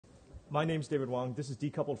My name's David Wong. This is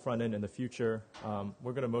Decoupled Frontend in the future.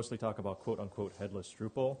 We're going to mostly talk about quote-unquote headless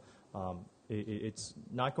Drupal. It's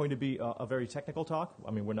not going to be a very technical talk.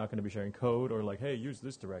 I mean, we're not going to be sharing code or like, hey, use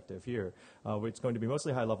this directive here. It's going to be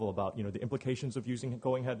mostly high level about, the implications of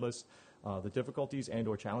going headless, the difficulties and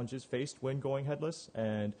or challenges faced when going headless,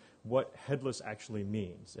 and what headless actually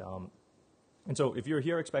means. And so if you're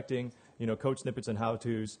here expecting, code snippets and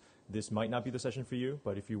how-tos, this might not be the session for you,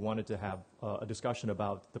 but if you wanted to have a discussion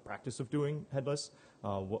about the practice of doing headless,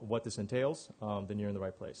 what this entails, then you're in the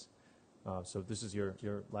right place. So this is your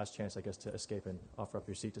last chance, I guess, to escape and offer up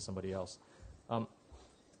your seat to somebody else.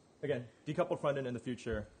 Again, Decoupled Frontend in the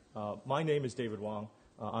future. My name is David Wong.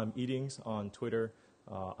 I'm Eatings on Twitter.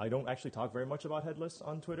 I don't actually talk very much about headless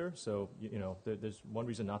on Twitter, so there's one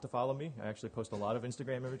reason not to follow me. I actually post a lot of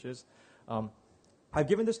Instagram images. I've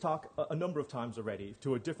given this talk a number of times already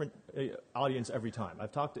to a different audience every time.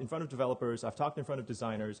 I've talked in front of developers, I've talked in front of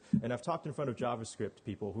designers, and I've talked in front of JavaScript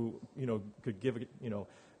people who could give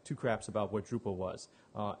two craps about what Drupal was.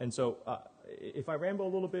 And so if I ramble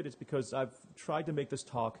a little bit, it's because I've tried to make this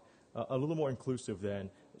talk a little more inclusive than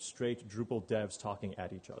straight Drupal devs talking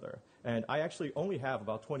at each other. And I actually only have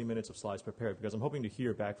about 20 minutes of slides prepared because I'm hoping to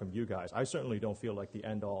hear back from you guys. I certainly don't feel like the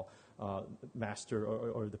end-all master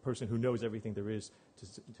or the person who knows everything there is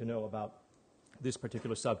to know about this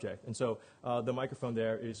particular subject. And so the microphone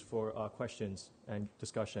there is for questions and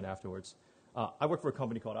discussion afterwards. I work for a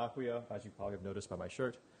company called Acquia, as you probably have noticed by my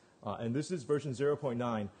shirt. And this is version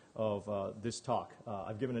 0.9 of this talk.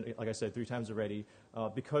 I've given it, like I said, 3 times already.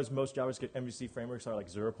 Because most JavaScript MVC frameworks are like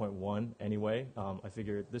 0.1 anyway, I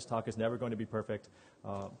figure this talk is never going to be perfect.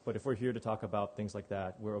 But if we're here to talk about things like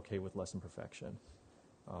that, we're okay with less than perfection.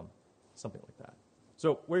 Something like that.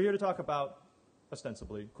 So we're here to talk about,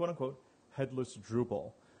 ostensibly, quote-unquote, headless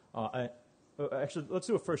Drupal. Actually, let's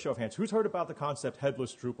do a first show of hands. Who's heard about the concept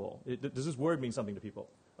headless Drupal? Does this word mean something to people?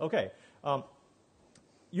 Okay.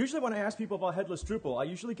 Usually when I ask people about headless Drupal, I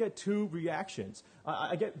usually get 2 reactions.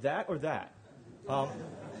 I get that or that.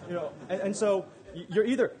 And so you're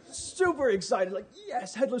either super excited, like,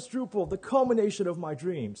 yes, headless Drupal, the culmination of my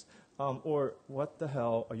dreams, or what the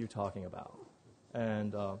hell are you talking about?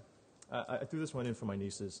 And I threw this one in for my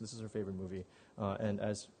nieces. This is her favorite movie, and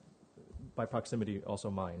as by proximity, also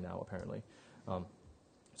mine now, apparently.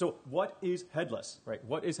 So what is headless, right?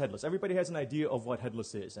 What is headless? Everybody has an idea of what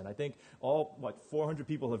headless is, and I think 400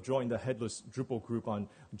 people have joined the headless Drupal group on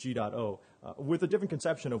G.O with a different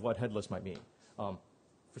conception of what headless might mean.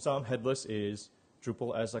 For some, headless is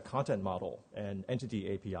Drupal as a content model and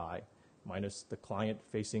entity API minus the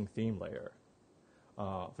client-facing theme layer.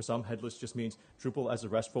 For some, headless just means Drupal as a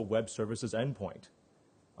RESTful web services endpoint.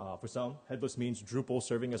 For some, headless means Drupal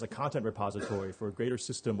serving as a content repository for a greater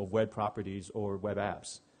system of web properties or web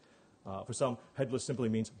apps. For some, headless simply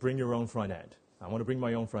means bring your own front end. I want to bring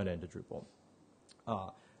my own front end to Drupal.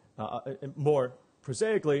 More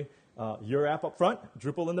prosaically, your app up front,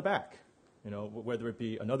 Drupal in the back. Whether it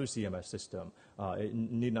be another CMS system, it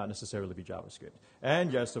need not necessarily be JavaScript.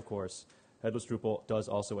 And yes, of course, headless Drupal does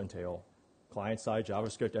also entail client-side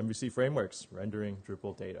JavaScript MVC frameworks rendering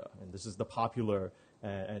Drupal data. And this is the popular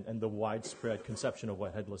and the widespread conception of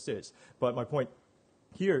what headless is. But my point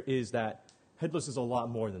here is that headless is a lot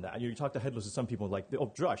more than that. You talk to headless, and some people are like, oh,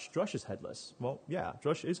 Drush is headless. Well, yeah,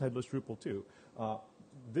 Drush is headless Drupal too.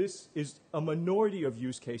 This is a minority of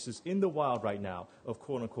use cases in the wild right now of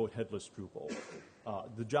quote-unquote headless Drupal.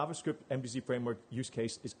 The JavaScript MVC framework use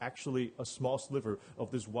case is actually a small sliver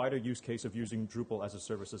of this wider use case of using Drupal as a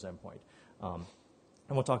services endpoint. And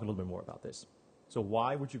we'll talk a little bit more about this. So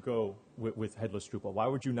why would you go with headless Drupal? Why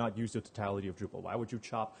would you not use the totality of Drupal? Why would you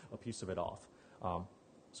chop a piece of it off?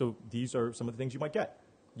 So these are some of the things you might get.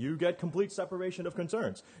 You get complete separation of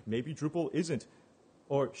concerns. Maybe Drupal isn't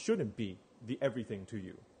or shouldn't be the everything to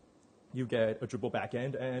you. You get a Drupal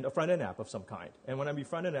backend and a front-end app of some kind. And when I mean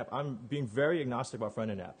front-end app, I'm being very agnostic about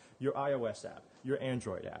front-end app. Your iOS app, your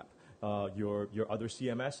Android app, your other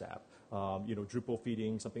CMS app, Drupal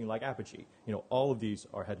feeding something like Apogee. All of these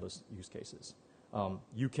are headless use cases.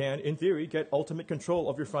 You can, in theory, get ultimate control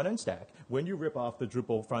of your front-end stack. When you rip off the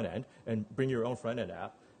Drupal front-end and bring your own front-end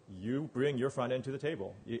app, you bring your front-end to the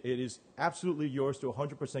table. It is absolutely yours to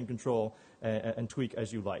 100% control and tweak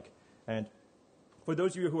as you like. And for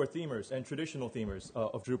those of you who are themers and traditional themers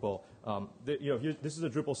of Drupal, this is a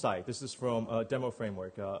Drupal site. This is from a demo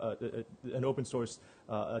framework, an open source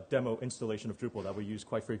demo installation of Drupal that we use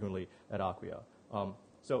quite frequently at Acquia.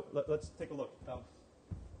 So let's take a look.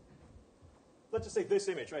 Let's just say this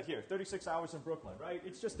image right here, 36 hours in Brooklyn, right?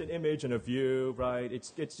 It's just an image and a view, right?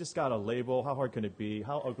 It's just got a label. How hard can it be?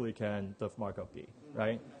 How ugly can the markup be,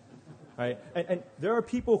 right? right? And there are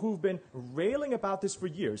people who've been railing about this for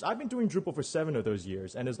years. I've been doing Drupal for 7 of those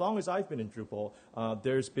years, and as long as I've been in Drupal,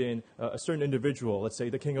 there's been a certain individual, let's say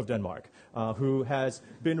the King of Denmark, who has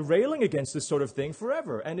been railing against this sort of thing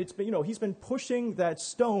forever. And it's been, he's been pushing that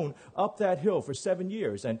stone up that hill for 7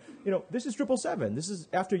 years. And, this is Drupal 7. This is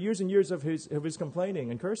after years and years of his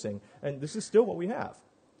complaining and cursing, and this is still what we have.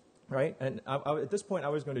 Right? And at this point, I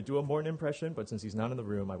was going to do a Morton impression, but since he's not in the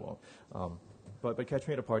room, I won't. But catch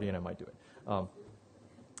me at a party, and I might do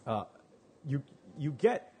it. You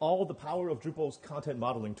get all the power of Drupal's content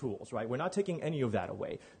modeling tools, right? We're not taking any of that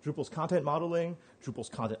away. Drupal's content modeling, Drupal's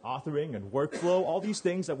content authoring and workflow, all these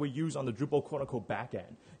things that we use on the Drupal quote-unquote back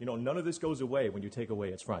end. None of this goes away when you take away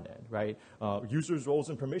its front end, right? Users, roles,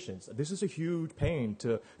 and permissions. This is a huge pain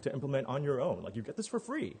to implement on your own. Like, you get this for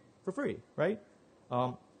free, right?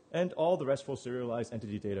 And all the RESTful serialized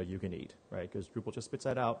entity data you can eat, right? Because Drupal just spits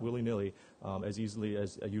that out willy-nilly as easily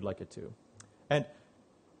as you'd like it to. And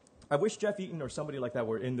I wish Jeff Eaton or somebody like that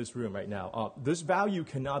were in this room right now. This value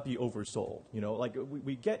cannot be oversold. Like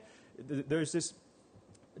we get, there's this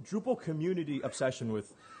Drupal community obsession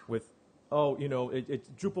with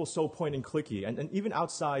Drupal's so point and clicky, and even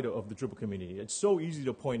outside of the Drupal community, it's so easy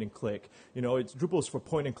to point and click. Drupal's for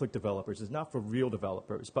point and click developers. It's not for real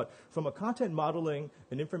developers. But from a content modeling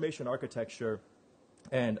and information architecture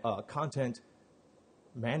and content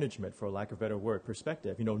management, for lack of a better word,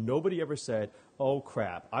 perspective, nobody ever said, oh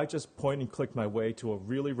crap, I just point and clicked my way to a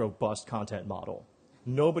really robust content model.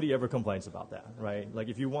 Nobody ever complains about that, right? Like,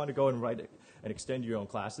 if you want to go and write and extend your own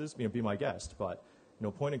classes, be my guest. But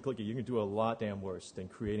point and clicking, you can do a lot damn worse than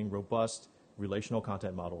creating robust relational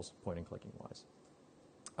content models, point and clicking wise.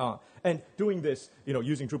 And doing this,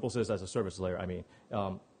 using Drupal as a service layer,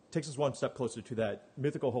 takes us one step closer to that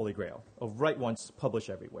mythical holy grail of write once, publish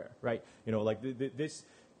everywhere, right? This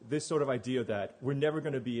sort of idea that we're never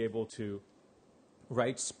going to be able to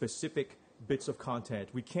write specific bits of content.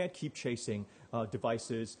 We can't keep chasing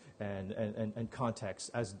devices and contexts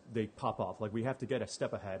as they pop up. Like, we have to get a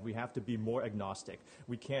step ahead. We have to be more agnostic.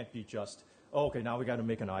 We can't be just, oh, okay, now we got to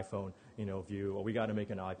make an iPhone, view, or we got to make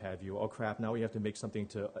an iPad view. Oh crap, now we have to make something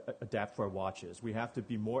to adapt for our watches. We have to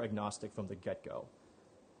be more agnostic from the get-go.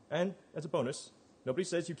 And as a bonus, nobody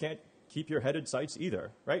says you can't keep your headed sites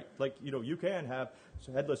either, right? Like, you can have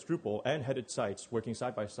headless Drupal and headed sites working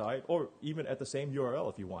side by side, or even at the same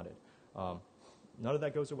URL if you wanted. None of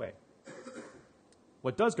that goes away.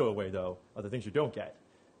 What does go away, though, are the things you don't get.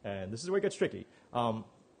 And this is where it gets tricky.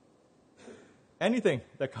 Anything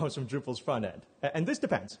that comes from Drupal's front end. And this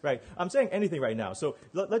depends, right? I'm saying anything right now. So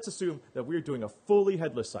let's assume that we're doing a fully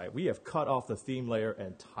headless site. We have cut off the theme layer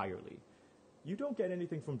entirely. You don't get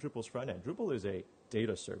anything from Drupal's front end. Drupal is a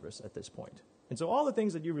data service at this point. And so all the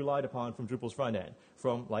things that you relied upon from Drupal's front end,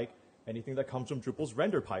 from like anything that comes from Drupal's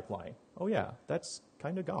render pipeline, oh yeah, that's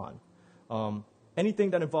kind of gone.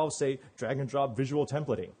 Anything that involves, say, drag and drop visual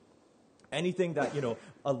templating, anything that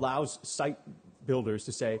allows site builders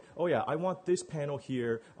to say, oh yeah, I want this panel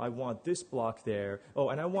here, I want this block there, oh,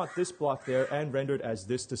 and I want this block there and rendered as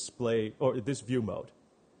this display or this view mode.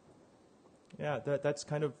 Yeah, that's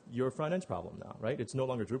kind of your front end's problem now, right? It's no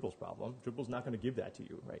longer Drupal's problem. Drupal's not going to give that to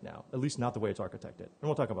you right now, at least not the way it's architected. And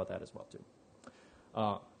we'll talk about that as well too.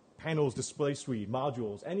 Panels, display suite,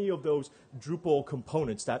 modules, any of those Drupal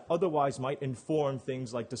components that otherwise might inform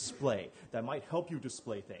things like display, that might help you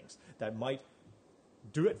display things, that might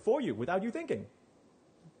do it for you without you thinking.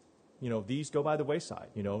 These go by the wayside.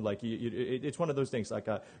 It's one of those things. Like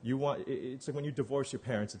it's like when you divorce your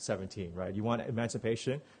parents at 17, right? You want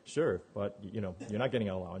emancipation, sure, but you're not getting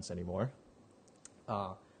an allowance anymore.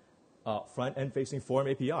 Front end facing form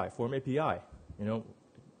API.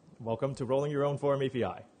 Welcome to rolling your own form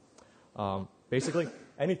API. Basically,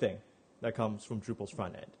 anything that comes from Drupal's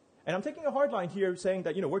front end. And I'm taking a hard line here, saying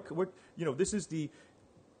that this is the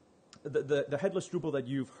headless Drupal that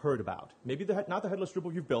you've heard about. Maybe not the headless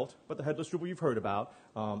Drupal you've built, but the headless Drupal you've heard about.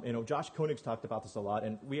 Josh Koenig's talked about this a lot,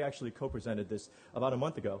 and we actually co-presented this about a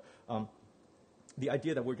month ago. The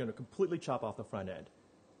idea that we're going to completely chop off the front end.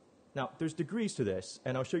 Now, there's degrees to this,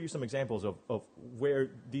 and I'll show you some examples of where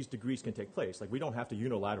these degrees can take place. Like, we don't have to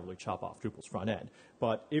unilaterally chop off Drupal's front end,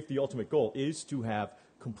 but if the ultimate goal is to have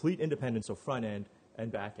complete independence of front end and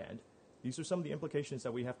back end, these are some of the implications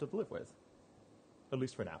that we have to live with, at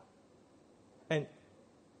least for now. And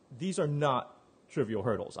these are not trivial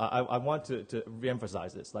hurdles. I want to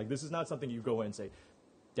reemphasize this. Like, this is not something you go in and say,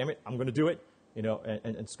 damn it, I'm going to do it,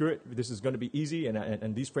 and screw it. This is going to be easy,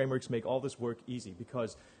 and these frameworks make all this work easy,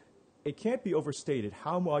 because it can't be overstated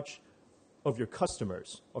how much of your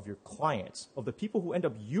customers, of your clients, of the people who end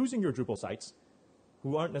up using your Drupal sites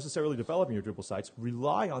who aren't necessarily developing your Drupal sites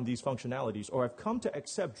rely on these functionalities or have come to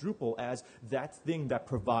accept Drupal as that thing that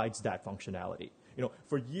provides that functionality.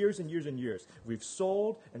 For years and years and years, we've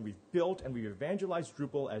sold and we've built and we've evangelized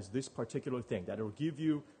Drupal as this particular thing, that it will give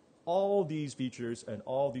you all these features and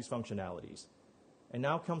all these functionalities. And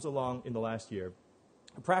now comes along in the last year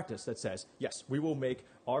a practice that says, yes, we will make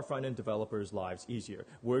our front-end developers' lives easier.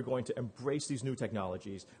 We're going to embrace these new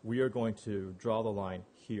technologies. We are going to draw the line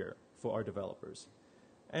here for our developers.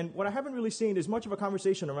 And what I haven't really seen is much of a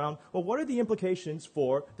conversation around, well, what are the implications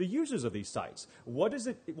for the users of these sites? What are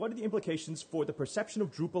the implications for the perception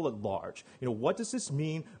of Drupal at large? What does this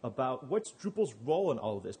mean about what's Drupal's role in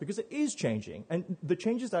all of this? Because it is changing. And the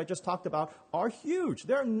changes that I just talked about are huge.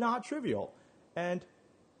 They're not trivial. And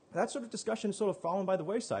that sort of discussion is sort of fallen by the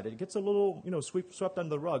wayside. It gets a little, swept under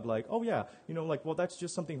the rug, like, oh yeah, well, that's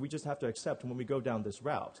just something we just have to accept when we go down this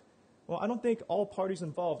route. Well, I don't think all parties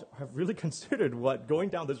involved have really considered what going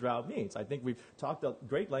down this route means. I think we've talked at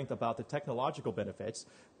great length about the technological benefits,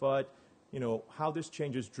 but how this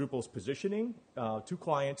changes Drupal's positioning to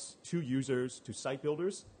clients, to users, to site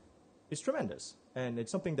builders is tremendous. And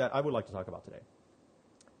it's something that I would like to talk about today.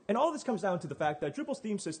 And all this comes down to the fact that Drupal's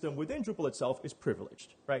theme system within Drupal itself is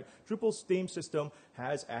privileged, right? Drupal's theme system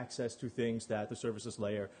has access to things that the services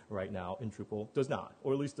layer right now in Drupal does not,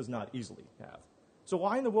 or at least does not easily have. So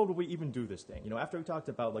why in the world would we even do this thing? After we talked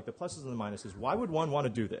about the pluses and the minuses, why would one want to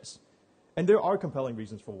do this? And there are compelling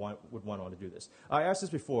reasons for why would one want to do this. I asked this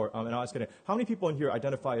before, and I'll ask it again. How many people in here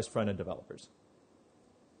identify as front-end developers?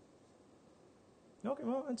 Okay,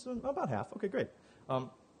 well, it's about half. Okay, great.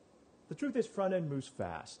 The truth is front-end moves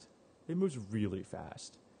fast. It moves really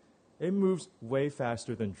fast. It moves way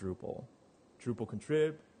faster than Drupal. Drupal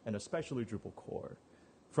Contrib, and especially Drupal core.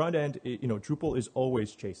 Front-end, Drupal is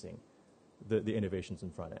always chasing the innovations in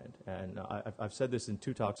front end. And I've said this in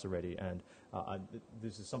 2 talks already, and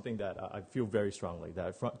this is something that I feel very strongly,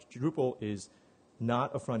 that Drupal is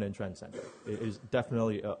not a front-end trendsetter. It is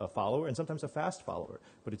definitely a follower, and sometimes a fast follower,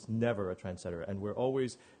 but it's never a trendsetter. And we're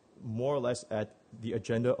always more or less at the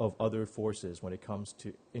agenda of other forces when it comes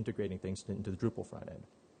to integrating things into the Drupal front end.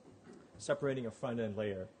 Separating a front-end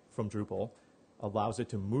layer from Drupal allows it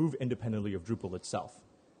to move independently of Drupal itself.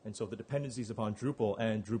 And so the dependencies upon Drupal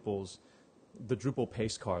and the Drupal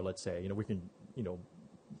pace car, let's say, we can,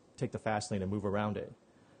 take the fast lane and move around it.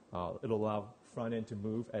 It'll allow front end to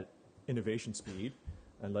move at innovation speed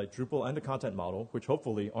and let Drupal and the content model, which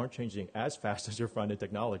hopefully aren't changing as fast as your front end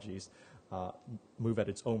technologies, move at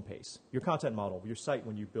its own pace. Your content model, your site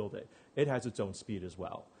when you build it, it has its own speed as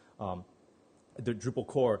well. The Drupal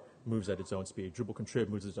core moves at its own speed. Drupal Contrib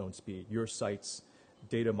moves at its own speed. Your site's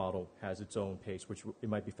data model has its own pace, which it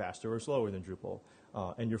might be faster or slower than Drupal.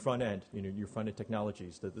 And your front end, your front end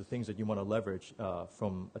technologies, the things that you want to leverage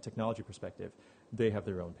from a technology perspective, they have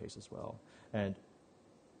their own pace as well. And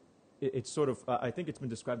it's sort of, I think it's been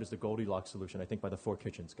described as the Goldilocks solution, I think by the 4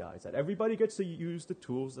 Kitchens guys, that everybody gets to use the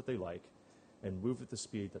tools that they like and move at the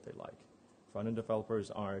speed that they like. Front-end developers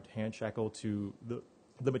aren't hand-shackled to the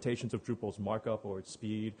limitations of Drupal's markup or its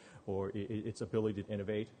speed or its ability to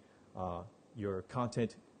innovate. Your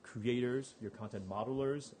content creators, your content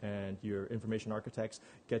modelers, and your information architects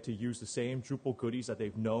get to use the same Drupal goodies that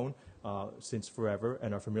they've known since forever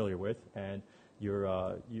and are familiar with, and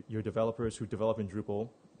your developers who develop in Drupal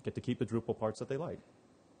get to keep the Drupal parts that they like.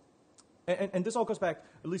 And this all goes back,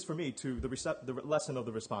 at least for me, to the lesson of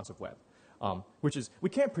the responsive web, which is we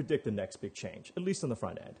can't predict the next big change, at least on the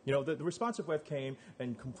front end. The responsive web came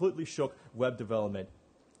and completely shook web development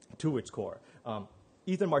to its core.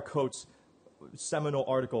 Ethan Marcote's seminal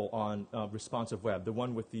article on responsive web, the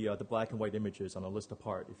one with the black and white images on a list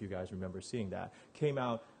apart, if you guys remember seeing that, came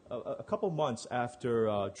out a couple months after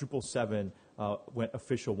Drupal 7 went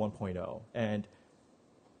official 1.0. And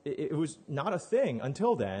it was not a thing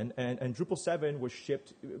until then, and Drupal 7 was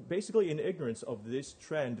shipped basically in ignorance of this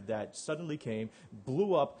trend that suddenly came,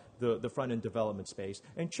 blew up the front-end development space,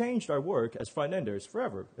 and changed our work as front-enders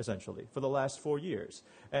forever, essentially, for the last 4 years.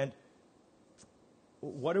 And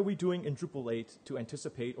what are we doing in Drupal 8 to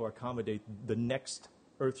anticipate or accommodate the next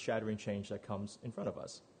earth-shattering change that comes in front of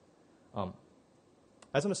us?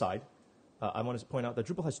 As an aside, I want to point out that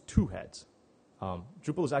Drupal has 2 heads.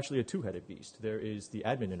 Drupal is actually a 2-headed beast. There is the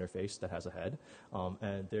admin interface that has a head,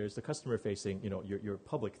 and there's the customer-facing, your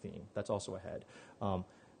public theme. That's also a head.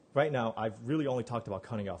 Right now, I've really only talked about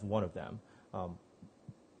cutting off one of them,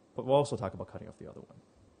 but we'll also talk about cutting off the other one.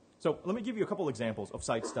 So let me give you a couple examples of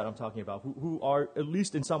sites that I'm talking about who are at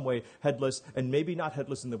least in some way headless, and maybe not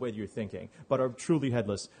headless in the way that you're thinking, but are truly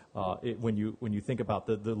headless when you think about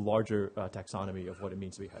the larger taxonomy of what it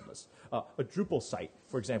means to be headless. A Drupal site,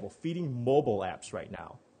 for example, feeding mobile apps right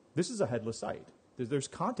now. This is a headless site. There's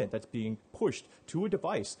content that's being pushed to a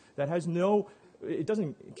device that has it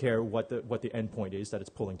doesn't care what the endpoint is that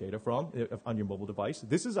it's pulling data from on your mobile device.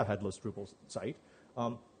 This is a headless Drupal site.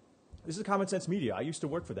 This is Common Sense Media. I used to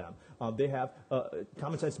work for them. They have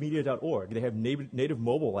commonsensemedia.org. They have native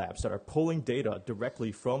mobile apps that are pulling data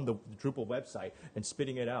directly from the Drupal website and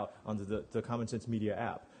spitting it out onto the Common Sense Media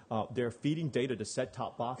app. They're feeding data to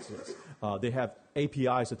set-top boxes. They have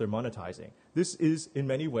APIs that they're monetizing. This is, in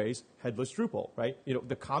many ways, headless Drupal, right?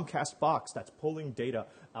 The Comcast box that's pulling data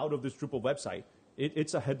out of this Drupal website,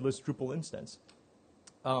 it's a headless Drupal instance.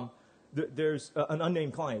 There's an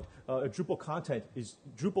unnamed client.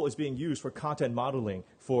 Drupal is being used for content modeling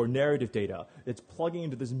for narrative data. It's plugging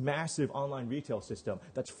into this massive online retail system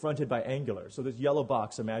that's fronted by Angular. So this yellow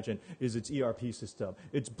box, imagine, is its ERP system.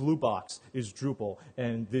 Its blue box is Drupal,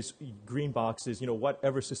 and this green box is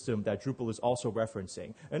whatever system that Drupal is also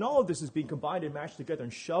referencing. And all of this is being combined and mashed together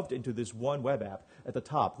and shoved into this one web app at the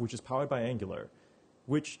top, which is powered by Angular,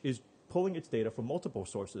 which is pulling its data from multiple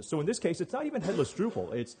sources. So in this case, it's not even headless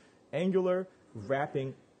Drupal. It's Angular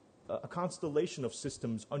wrapping a constellation of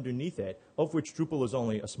systems underneath it, of which Drupal is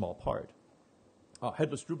only a small part.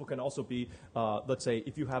 Headless Drupal can also be, let's say,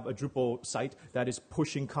 if you have a Drupal site that is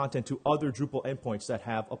pushing content to other Drupal endpoints that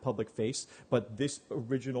have a public face, but this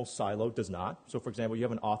original silo does not. So, for example, you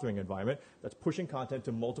have an authoring environment that's pushing content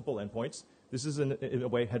to multiple endpoints. This is, in a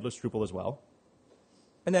way, headless Drupal as well.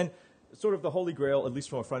 And then, sort of the holy grail, at least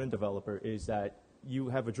from a front-end developer, is that you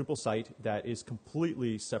have a Drupal site that is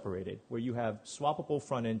completely separated, where you have swappable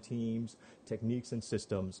front-end teams, techniques, and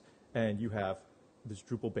systems, and you have this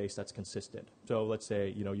Drupal base that's consistent. So let's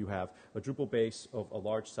say you have a Drupal base of a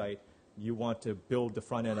large site. You want to build the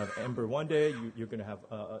front end of Ember one day. You're going to have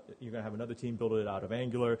another team build it out of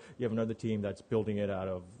Angular. You have another team that's building it out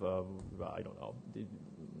of I don't know,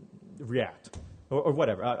 React or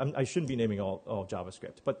whatever. I shouldn't be naming all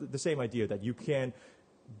JavaScript, but the same idea that you can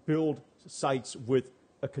build sites with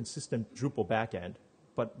a consistent Drupal backend,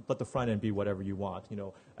 but let the front end be whatever you want,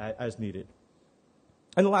 as needed.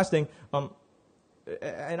 And the last thing,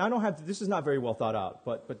 and I don't have, this is not very well thought out,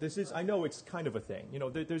 but this is, I know it's kind of a thing.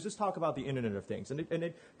 There's this talk about the Internet of Things, and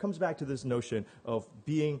it comes back to this notion of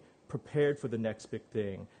being prepared for the next big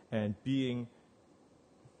thing and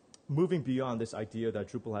moving beyond this idea that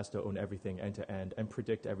Drupal has to own everything end to end and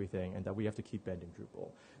predict everything, and that we have to keep bending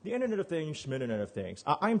Drupal. The Internet of Things, Schminternet of Things.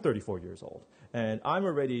 I'm 34 years old, and I'm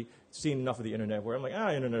already seen enough of the Internet where I'm like,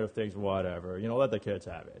 Internet of Things, whatever. Let the kids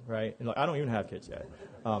have it, right? And I don't even have kids yet.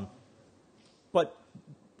 But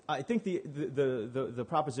I think the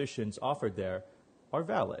propositions offered there are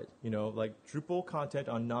valid. Like Drupal content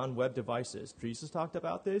on non-web devices. Dries has talked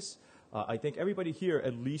about this. I think everybody here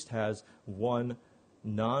at least has one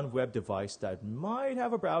non-web device that might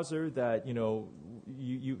have a browser that, Drupal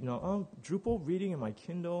reading in my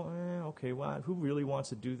Kindle, okay, well, who really wants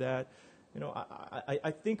to do that? I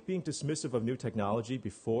think being dismissive of new technology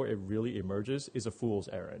before it really emerges is a fool's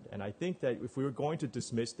errand. And I think that if we were going to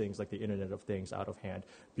dismiss things like the Internet of Things out of hand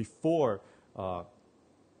before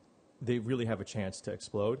they really have a chance to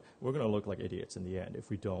explode, we're going to look like idiots in the end if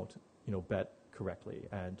we don't, bet correctly.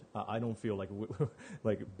 And I don't feel like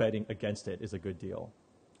betting against it is a good deal.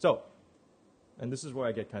 So, and this is where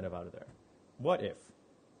I get kind of out of there. What if?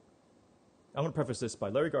 I'm going to preface this by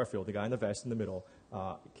Larry Garfield, the guy in the vest in the middle,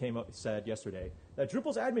 said yesterday that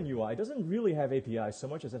Drupal's admin UI doesn't really have APIs so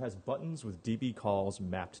much as it has buttons with DB calls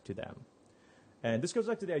mapped to them. And this goes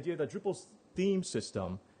back to the idea that Drupal's theme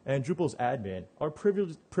system and Drupal's admin are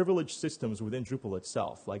privileged systems within Drupal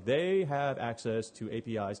itself. Like they have access to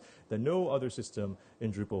APIs that no other system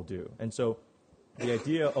in Drupal do. And so the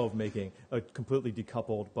idea of making a completely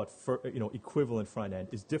decoupled but equivalent front end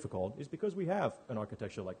is difficult, is because we have an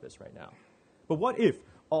architecture like this right now. But what if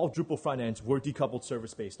all Drupal front ends were decoupled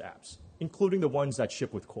service-based apps, including the ones that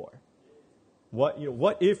ship with core? What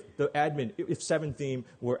if the admin, if 7 theme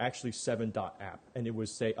were actually 7.app and it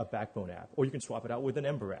was, say, a backbone app? Or you can swap it out with an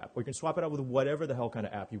Ember app, or you can swap it out with whatever the hell kind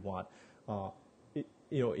of app you want,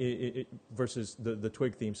 versus the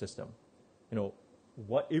Twig theme system.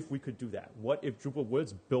 What if we could do that? What if Drupal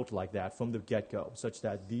was built like that from the get-go, such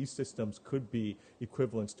that these systems could be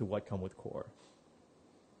equivalents to what come with core?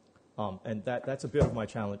 And that's a bit of my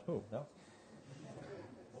challenge. Oh, no.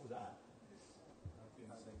 What was that?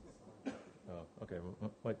 Oh, okay.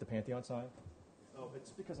 What, the Pantheon sign? Oh,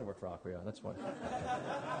 it's because I work for Acquia. That's why.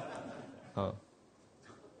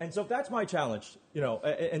 And so that's my challenge,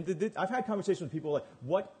 I've had conversations with people like,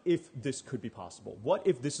 what if this could be possible? What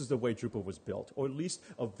if this is the way Drupal was built, or at least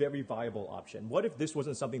a very viable option? What if this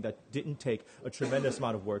wasn't something that didn't take a tremendous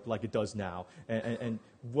amount of work like it does now, and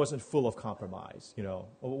wasn't full of compromise, Or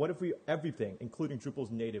what if everything, including Drupal's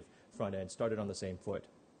native front end, started on the same foot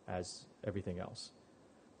as everything else?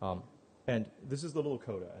 And this is the little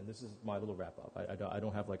coda, and this is my little wrap-up. I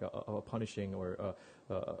don't have like a punishing or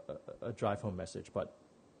a drive-home message, but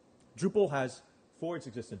Drupal has, for its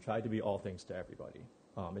existence, tried to be all things to everybody.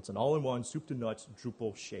 It's an all-in-one, soup-to-nuts,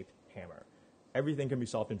 Drupal-shaped hammer. Everything can be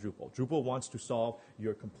solved in Drupal. Drupal wants to solve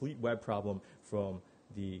your complete web problem from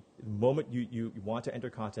the moment you want to enter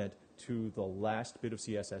content to the last bit of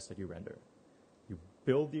CSS that you render. You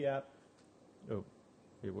build the app.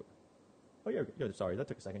 Sorry, that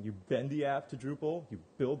took a second. You bend the app to Drupal, you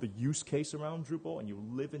build the use case around Drupal, and you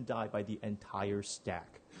live and die by the entire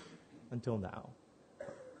stack until now.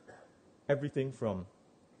 Everything from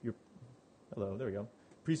your,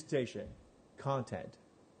 presentation, content,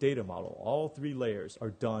 data model, all three layers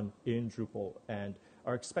are done in Drupal and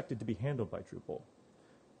are expected to be handled by Drupal.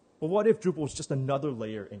 But what if Drupal was just another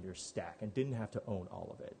layer in your stack and didn't have to own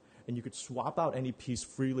all of it? And you could swap out any piece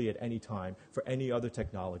freely at any time for any other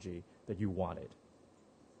technology that you wanted.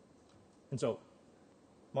 And so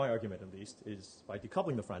my argument, at least, is by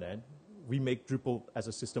decoupling the front end, we make Drupal as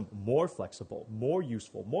a system more flexible, more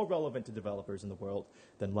useful, more relevant to developers in the world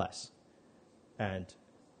than less. And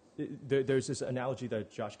there's this analogy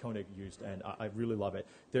that Josh Koenig used, and I really love it.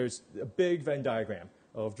 There's a big Venn diagram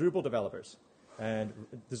of Drupal developers, and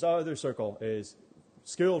this other circle is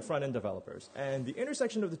skilled front-end developers. And the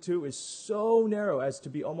intersection of the two is so narrow as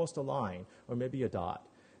to be almost a line, or maybe a dot.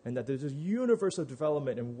 And that there's a universe of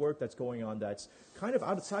development and work that's going on that's kind of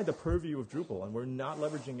outside the purview of Drupal, and we're not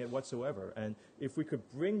leveraging it whatsoever. And if we could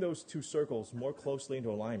bring those two circles more closely into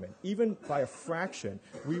alignment, even by a fraction,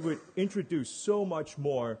 we would introduce so much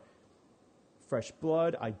more fresh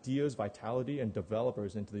blood, ideas, vitality, and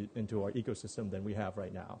developers into our ecosystem than we have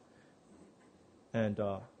right now. And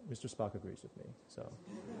Mr. Spock agrees with me.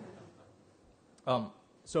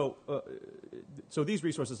 So these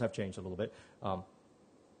resources have changed a little bit.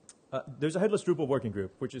 There's a headless Drupal working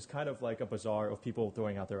group, which is kind of like a bazaar of people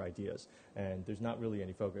throwing out their ideas, and there's not really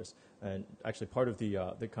any focus. And actually, part of the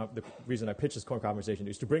reason I pitched this core conversation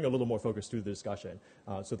is to bring a little more focus to the discussion,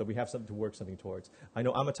 so that we have something to work something towards. I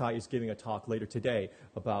know Amitai is giving a talk later today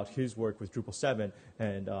about his work with Drupal 7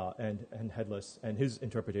 and headless and his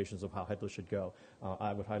interpretations of how headless should go.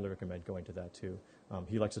 I would highly recommend going to that too.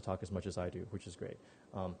 He likes to talk as much as I do, which is great.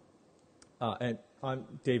 And I'm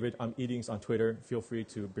David. I'm Eatings on Twitter. Feel free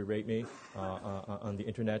to berate me on the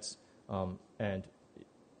internets. And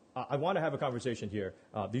I want to have a conversation here.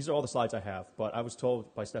 These are all the slides I have, but I was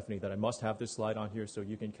told by Stephanie that I must have this slide on here so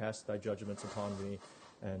you can cast thy judgments upon me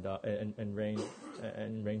and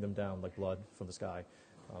rain them down like blood from the sky.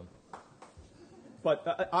 But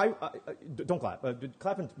I don't clap.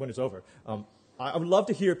 Clap when it's over. I would love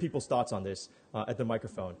to hear people's thoughts on this at the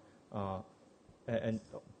microphone.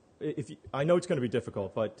 I know it's going to be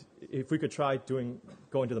difficult, but if we could try going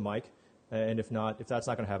to the mic, and if that's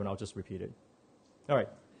not going to happen, I'll just repeat it. All right,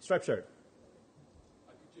 striped shirt.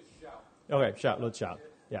 I could just shout. Okay, shout. Let's shout.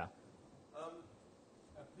 Yeah.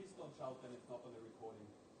 Please don't shout, then it's not on the recording.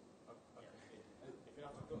 If you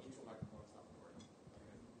don't use the microphone, it's not recording. It's going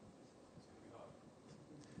to be hard.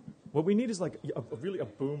 What we need is like really a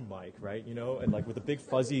boom mic, right? And like with a big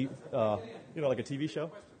fuzzy, like a TV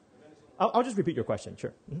show. I'll just repeat your question,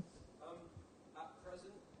 sure. Mm-hmm. At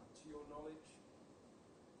present, to your knowledge,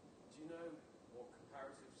 do you know what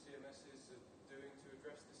comparative CMSs are doing to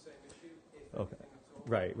address the same issue? Okay,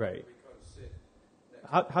 right. Kind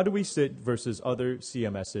of How do we sit versus other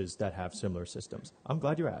CMSs that have similar systems? I'm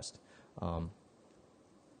glad you asked.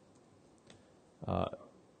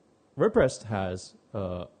 WordPress has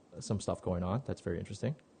some stuff going on that's very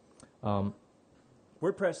interesting.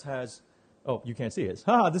 WordPress has... Oh, you can't see it.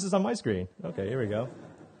 This is on my screen. Okay, here we go.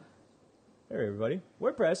 Hey, everybody.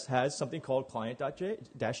 WordPress has something called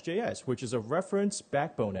client.js, which is a reference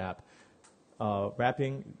backbone app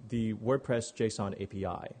wrapping the WordPress JSON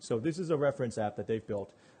API. So this is a reference app that they've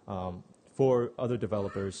built for other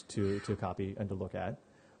developers to copy and to look at.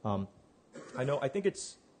 I think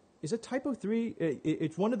is it Typo 3?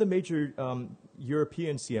 It's one of the major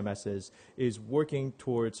European CMSs is working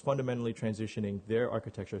towards fundamentally transitioning their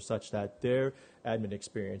architecture such that their admin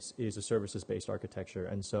experience is a services-based architecture.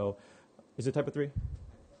 And so, is it Typo 3? I think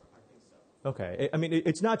so. Okay. I mean,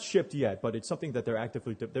 it's not shipped yet, but it's something that they're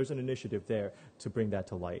actively, there's an initiative there to bring that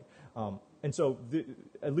to light. And so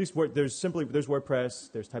at least there's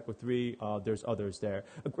WordPress, there's Typo3, there's others there.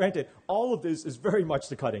 Granted, all of this is very much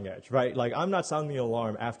the cutting edge, right? Like, I'm not sounding the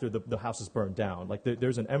alarm after the house is burned down. Like,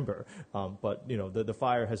 there's an ember, but, you know, the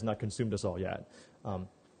fire has not consumed us all yet.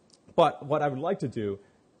 But what I would like to do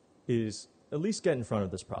is at least get in front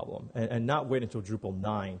of this problem and not wait until Drupal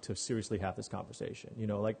 9 to seriously have this conversation. You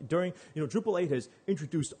know, like Drupal 8 has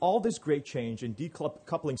introduced all this great change in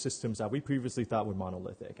decoupling systems that we previously thought were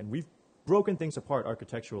monolithic. And we've broken things apart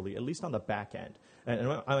architecturally, at least on the back end.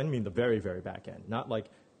 And I mean the very, very back end, not like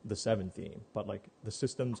the 7 theme, but like the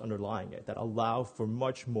systems underlying it that allow for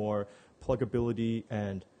much more pluggability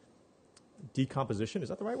and decomposition. Is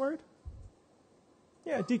that the right word?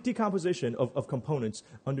 Yeah, decomposition of components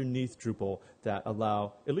underneath Drupal that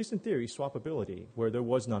allow, at least in theory, swappability where there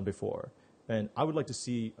was none before. And I would like to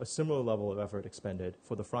see a similar level of effort expended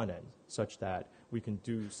for the front end such that we can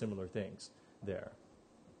do similar things there.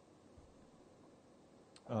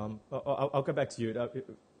 I'll come back to you.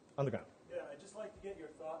 On the ground. Yeah, I'd just like to get your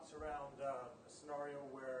thoughts around a scenario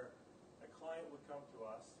where a client would come to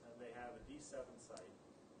us and they have a D7 site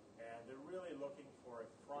and they're really looking for a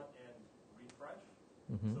front-end refresh.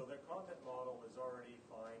 Mm-hmm. So their content model is already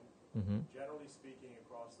fine. Mm-hmm. Generally speaking,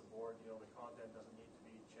 across the board, you know, the content doesn't need to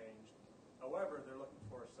be changed. However, they're looking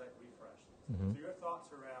for a site refresh. Mm-hmm. So your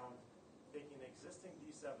thoughts around taking an existing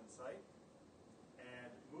D7 site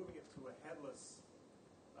and moving it to a headless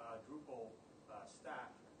Drupal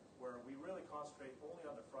stack where we really concentrate only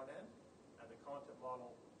on the front end and the content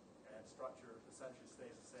model and structure essentially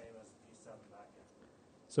stays the same as the D7 backend.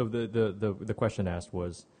 So the question asked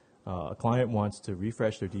was, a client wants to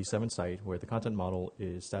refresh their D7 site where the content model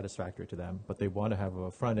is satisfactory to them, but they want to have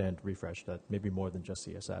a front-end refresh that maybe more than just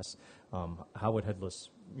CSS. How would headless,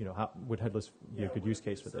 be a good use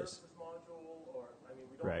case for this? Module, or, I mean,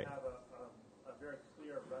 we don't right. have a very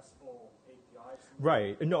clear RESTful API.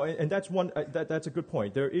 Right. No, and that's one. That's a good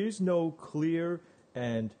point. There is no clear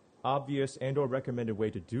and obvious and/or recommended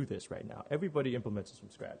way to do this right now. Everybody implements this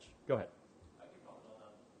from scratch. Go ahead. I can comment on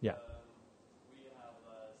that. Yeah. We have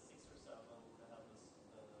 6 or 7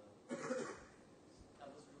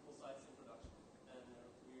 headless Drupal sites in production, and we're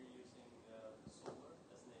using Solar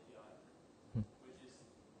as an API, which is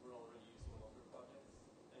we're already using in other projects.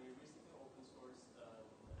 And we recently open sourced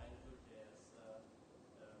AngularJS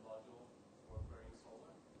module for querying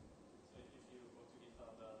Solar. So if you go to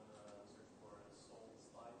GitHub and search for Sol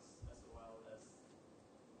slides as well as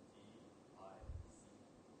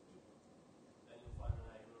then you'll find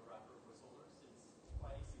an Angular wrapper for Solar. It's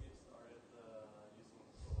quite easy to get started using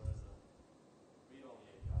Solar as a read-only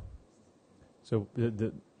API. So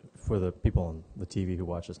for the people on the TV who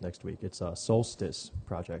watch this next week, it's a Solstice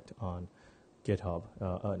project on GitHub,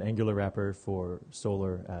 an Angular wrapper for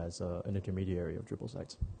Solar as an intermediary of Drupal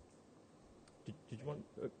sites. Did you want?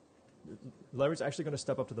 Larry's actually going to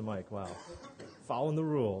step up to the mic. Wow, following the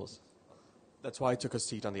rules. That's why I took a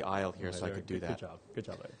seat on the aisle here, so I could do that. Good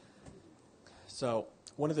job, Larry. So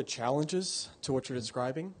one of the challenges to what you're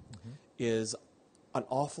describing is an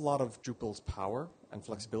awful lot of Drupal's power and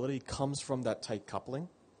flexibility comes from that tight coupling,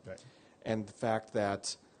 Right. and the fact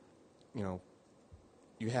that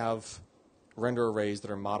you have render arrays that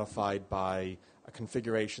are modified by a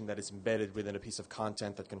configuration that is embedded within a piece of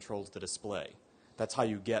content that controls the display. That's how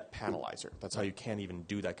you get Panelizer. That's how you can't even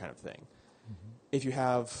do that kind of thing. If you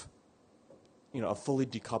have a fully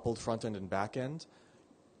decoupled front end and back end,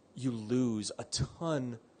 you lose a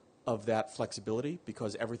ton of that flexibility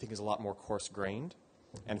because everything is a lot more coarse-grained.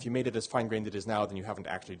 And if you made it as fine-grained as it is now, then you haven't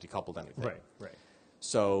actually decoupled anything. Right.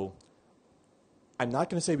 So I'm not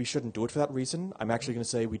going to say we shouldn't do it for that reason. I'm actually going to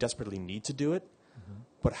say we desperately need to do it.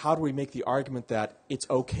 But how do we make the argument that it's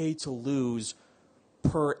okay to lose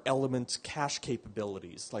per element cache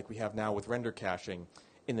capabilities like we have now with render caching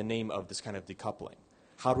in the name of this kind of decoupling?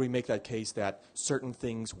 How do we make that case that certain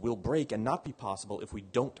things will break and not be possible if we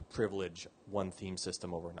don't privilege one theme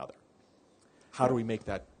system over another? How do we make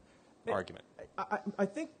that argument? I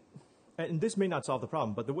think, and this may not solve the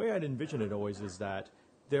problem, but the way I'd envision it always is that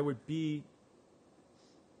there would be,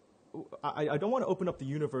 I don't want to open up the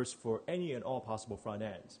universe for any and all possible front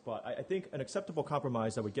ends, but I think an acceptable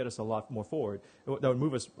compromise that would get us a lot more forward, that would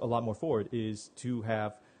move us a lot more forward, is to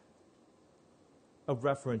have a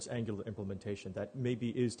reference Angular implementation that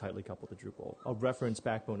maybe is tightly coupled to Drupal, a reference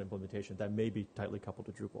backbone implementation that may be tightly coupled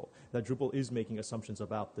to Drupal, that Drupal is making assumptions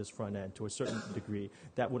about this front end to a certain degree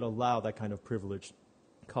that would allow that kind of privileged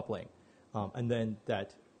coupling. And then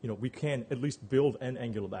that we can at least build an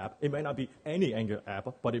Angular app. It might not be any Angular app,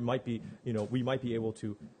 but it might be, we might be able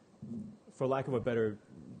to, for lack of a better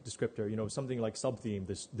descriptor, something like subtheme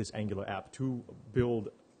this Angular app to build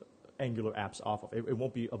Angular apps off of. It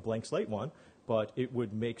won't be a blank slate one, but it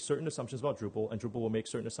would make certain assumptions about Drupal, and Drupal will make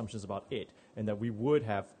certain assumptions about it, and that we would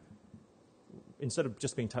have, instead of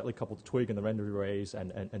just being tightly coupled to Twig and the render arrays and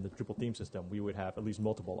the Drupal theme system, we would have at least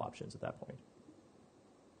multiple options at that point.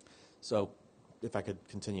 So if I could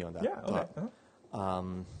continue on that Yeah, okay.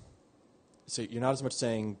 thought. So you're not as much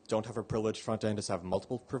saying don't have a privileged front end as have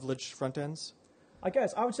multiple privileged front ends? I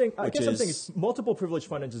guess I'm saying multiple privileged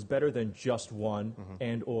front ends is better than just one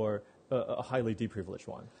and or a highly deprivileged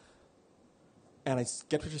one. And I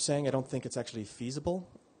get what you're saying. I don't think it's actually feasible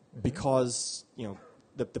because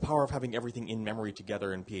the power of having everything in memory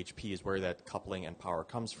together in PHP is where that coupling and power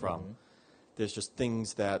comes from. There's just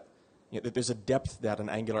things that there's a depth that an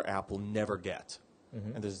Angular app will never get.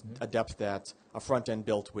 And there's a depth that a front end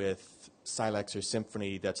built with Silex or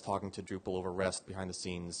Symfony that's talking to Drupal over REST behind the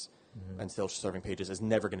scenes and still serving pages is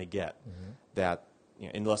never going to get that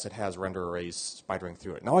unless it has render arrays spidering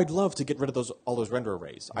through it. Now, I'd love to get rid of all those render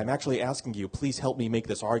arrays. I'm actually asking you, please help me make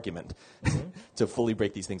this argument to fully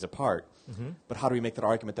break these things apart. But how do we make that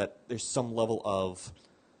argument that there's some level of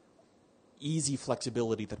easy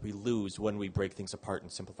flexibility that we lose when we break things apart and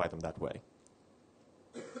simplify them that way?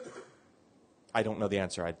 I don't know the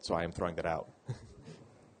answer, so I am throwing that out.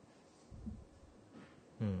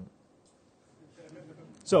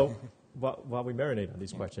 So, while we marinate on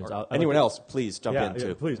these questions, anyone else, please jump in too.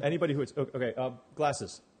 Yeah, please. Anybody who is okay.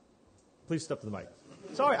 Glasses. Please step to the mic.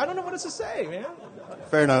 Sorry, I don't know what else to say, man.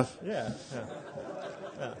 Fair enough. Yeah.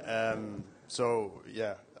 So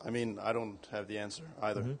yeah, I mean, I don't have the answer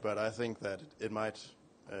either, but I think that it might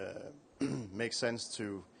make sense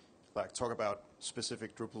to talk about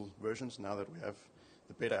specific Drupal versions now that we have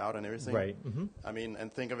the beta out and everything. Right. I mean,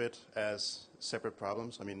 and think of it as separate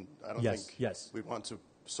problems. I mean, I don't think we want to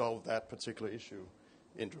solve that particular issue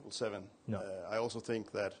in Drupal 7. No. I also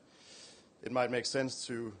think that it might make sense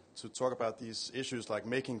to talk about these issues like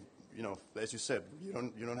making, as you said, you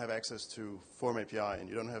don't have access to Form API and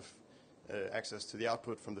you don't have access to the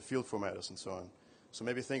output from the field formatters and so on. So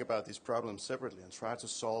maybe think about these problems separately and try to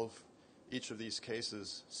solve each of these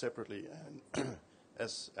cases separately and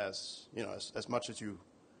as much as you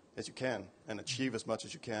can and achieve as much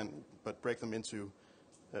as you can, but break them into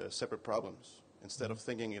separate problems instead of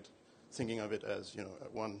thinking of it as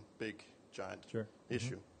one big giant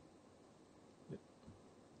issue.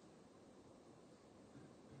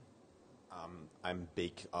 I'm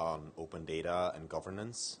big on open data and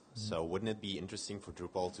governance. So wouldn't it be interesting for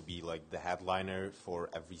Drupal to be like the headliner for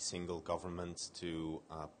every single government to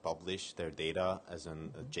publish their data as a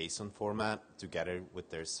JSON format together with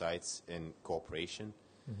their sites in cooperation?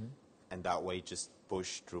 And that way just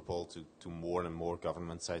push Drupal to more and more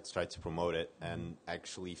government sites, try to promote it and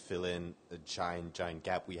actually fill in a giant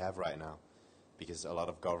gap we have right now. Because a lot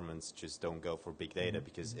of governments just don't go for big data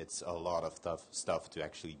because it's a lot of stuff to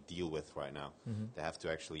actually deal with right now. They have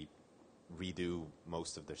to actually redo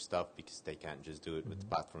most of their stuff because they can't just do it with the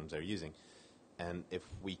platforms they're using. And if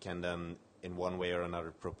we can then, in one way or another,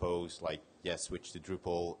 propose, switch to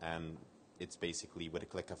Drupal, and it's basically with a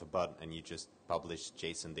click of a button, and you just publish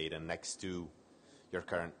JSON data next to your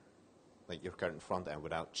current front end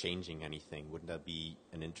without changing anything. Wouldn't that be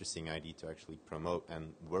an interesting idea to actually promote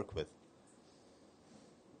and work with?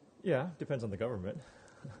 Yeah, depends on the government.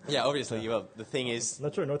 Yeah, obviously. Well, the thing is, I'm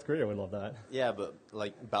not sure North Korea would love that. Yeah, but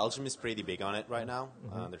Belgium is pretty big on it right now.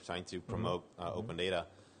 They're trying to promote open data,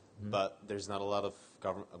 but there's not a lot of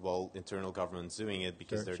internal governments doing it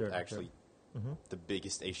because the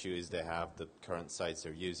biggest issue is they have the current sites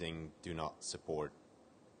they're using do not support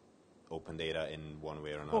open data in one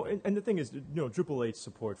way or another. Oh, and the thing is, Drupal 8's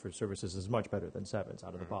support for services is much better than 7's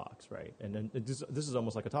out of the box, right? And this is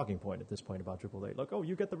almost like a talking point at this point about Drupal 8. Like,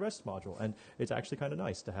 you get the REST module, and it's actually kind of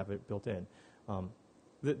nice to have it built in.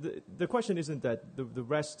 The question isn't that the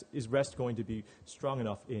REST is REST going to be strong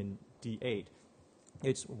enough in D8.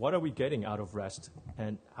 It's what are we getting out of REST,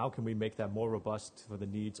 and how can we make that more robust for the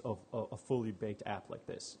needs of a fully baked app like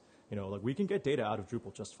this? We can get data out of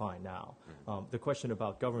Drupal just fine now. The question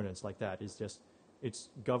about governance like that is just, it's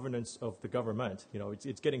governance of the government.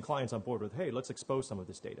 It's getting clients on board with, hey, let's expose some of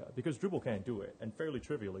this data, because Drupal can't do it, and fairly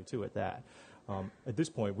trivially too at that. At this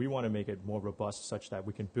point, we want to make it more robust such that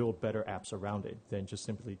we can build better apps around it than just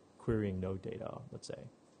simply querying node data, let's say.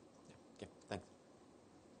 Okay, thanks.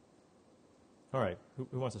 All right, who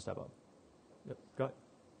wants to step up? Yep, go ahead.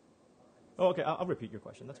 Oh, okay, I'll repeat your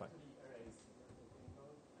question. That's fine.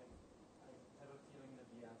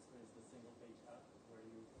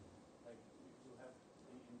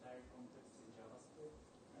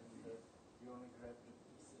 You only grab the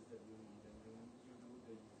pieces that you need, and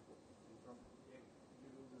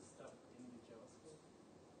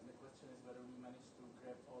question is whether we manage to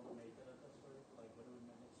grab all the metadata for it, like whether we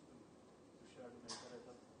manage to share the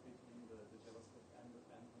metadata between the JavaScript and the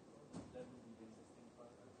Drupal. That would be the interesting part,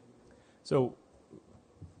 I think. So,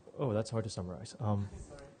 that's hard to summarize.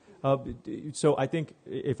 So I think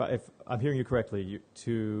if I'm hearing you correctly,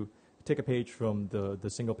 to take a page from the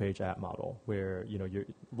single page app model where you're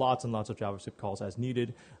lots and lots of JavaScript calls as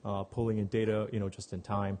needed, pulling in data just in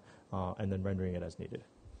time, and then rendering it as needed.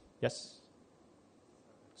 Yes,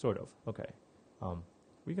 sort of. Okay,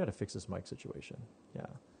 we got to fix this mic situation. Yeah.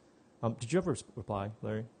 Did you ever reply,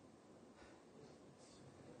 Larry?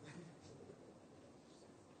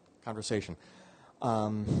 Conversation.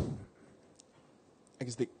 I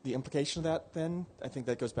guess the implication of that, then, I think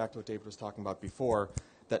that goes back to what David was talking about before.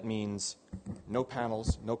 That means no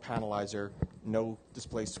panels, no panelizer, no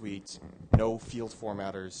display suites, no field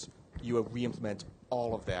formatters. You re-implement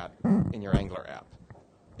all of that in your Angular app.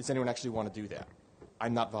 Does anyone actually want to do that?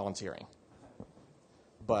 I'm not volunteering.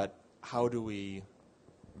 But how do we,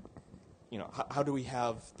 how do we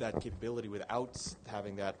have that capability without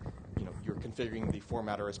having that, you're configuring the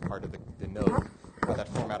formatter as part of the node, or that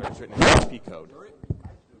formatter is written in PHP code?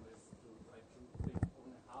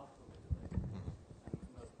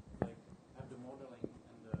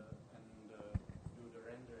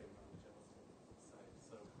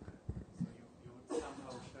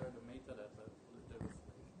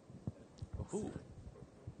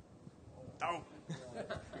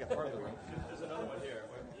 There's another one here.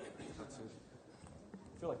 I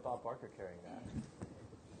feel like Bob Barker carrying that.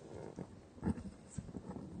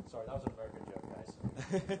 Sorry, that was an American joke, guys.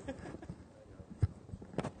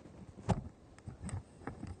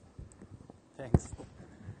 thanks.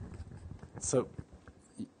 So,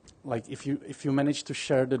 like if you manage to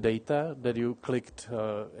share the data that you clicked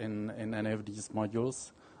in any of these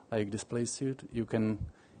modules, like display suite, you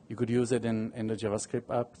could use it in the JavaScript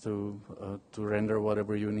app to render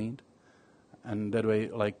whatever you need, and that way,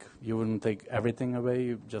 like you wouldn't take everything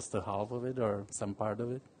away, just a half of it or some part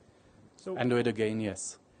of it, and do it again.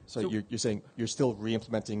 Yes. So you're saying you're still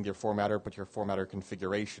re-implementing your formatter, but your formatter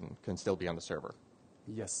configuration can still be on the server.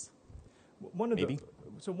 Yes. One of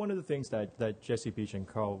the things that Jesse Beach and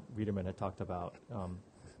Carl Wiederman had talked about,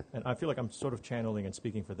 and I feel like I'm sort of channeling and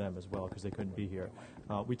speaking for them as well because they couldn't be here.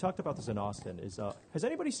 We talked about this in Austin. Has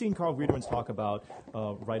anybody seen Carl Wiederman's talk about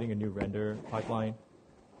writing a new render pipeline?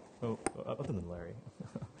 Oh, other than Larry.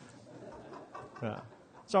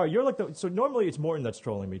 Sorry, you're like so normally it's Morton that's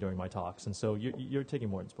trolling me during my talks, and so you're taking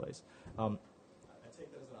Morton's place. I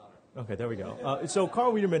take that as an honor. Okay, there we go. So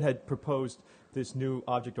Carl Wiederman had proposed this new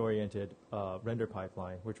object-oriented render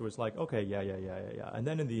pipeline, which was like, okay, yeah. And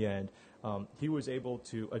then in the end, he was able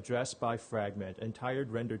to address by fragment entire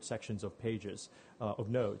rendered sections of pages, of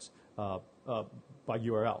nodes, by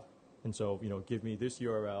URL. And so, give me this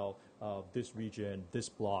URL, this region, this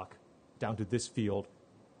block, down to this field,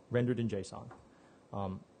 rendered in JSON.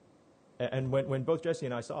 And when both Jesse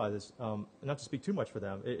and I saw this, not to speak too much for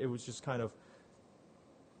them, it was just kind of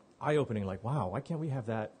eye-opening, like, wow, why can't we have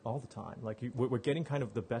that all the time? Like, we're getting kind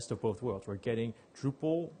of the best of both worlds. We're getting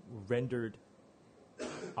Drupal rendered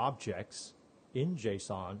objects in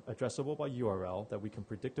JSON, addressable by URL, that we can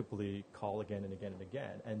predictably call again and again and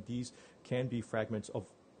again. And these can be fragments of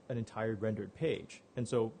an entire rendered page. And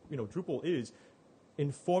so, Drupal is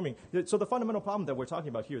informing. So the fundamental problem that we're talking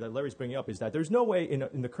about here that Larry's bringing up is that there's no way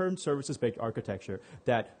in the current services-based architecture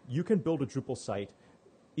that you can build a Drupal site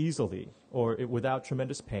easily or without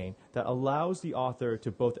tremendous pain that allows the author to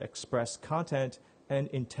both express content and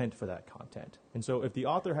intent for that content. And so if the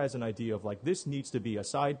author has an idea of like this needs to be a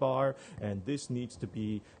sidebar and this needs to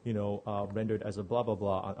be rendered as a blah blah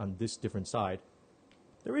blah on this different side,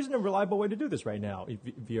 there isn't a reliable way to do this right now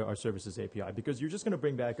via our services API, because you're just going to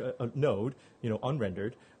bring back a node,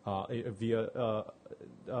 unrendered via our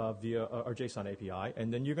JSON API,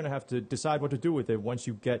 and then you're going to have to decide what to do with it once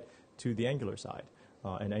you get to the Angular side.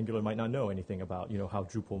 And Angular might not know anything about how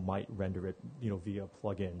Drupal might render it via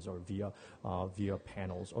plugins or via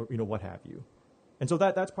panels or what have you. And so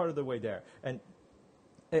that's part of the way there. And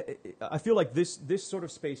I feel like this sort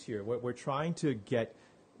of space here, we're trying to get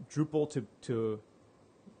Drupal to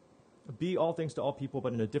be all things to all people,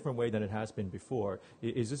 but in a different way than it has been before,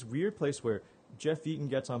 is this weird place where Jeff Eaton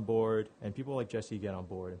gets on board, and people like Jesse get on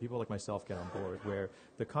board, and people like myself get on board, where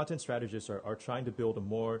the content strategists are trying to build a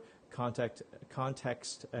more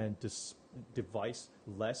context and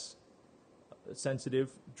device-less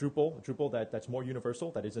sensitive Drupal that's more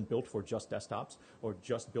universal, that isn't built for just desktops or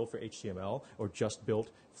just built for HTML or just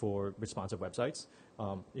built for responsive websites.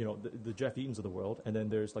 The Jeff Eatons of the world, and then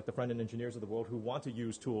there's like the front-end engineers of the world who want to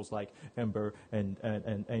use tools like Ember and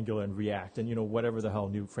Angular and React and whatever the hell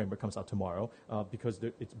new framework comes out tomorrow, because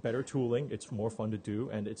it's better tooling, it's more fun to do,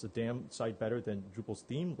 and it's a damn sight better than Drupal's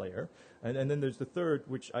theme layer. And then there's the third,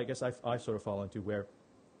 which I guess I sort of fall into, where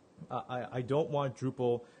I don't want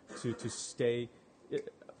Drupal to stay.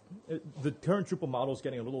 The current Drupal model is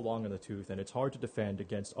getting a little long in the tooth, and it's hard to defend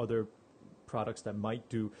against other products that might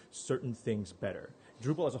do certain things better.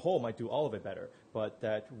 Drupal as a whole might do all of it better, but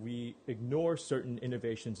that we ignore certain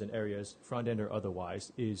innovations in areas, front-end or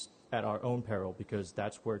otherwise, is at our own peril, because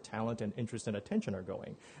that's where talent and interest and attention are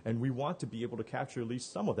going. And we want to be able to capture at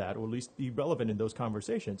least some of that, or at least be relevant in those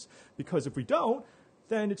conversations. Because if we don't,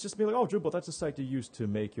 then it's just be like, oh, Drupal, that's a site you use to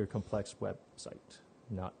make your complex website,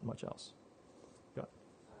 not much else. Go ahead.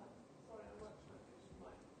 Sorry, I'm not trying to finish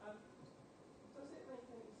mine. Does it make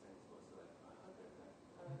any sense whatsoever, I don't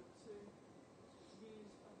know, to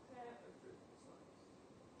use a pair of Drupal sites,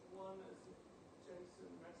 one as a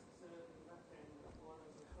JSON REST server in the back end and one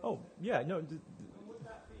as a front end? Oh, yeah, no. And would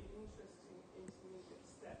that be an interesting intermediate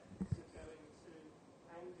step to going to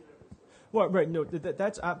Angular as well? Well, right, no,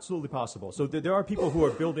 that's absolutely possible. So there are people who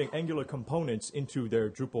are building Angular components into their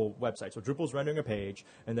Drupal website. So Drupal's rendering a page,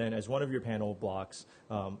 and then as one of your panel blocks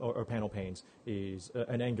or panel panes is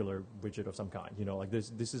an Angular widget of some kind. Like this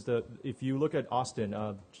is if you look at Austin,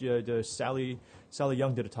 Sally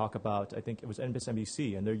Young did a talk about, I think it was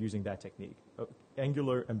MVC, and they're using that technique.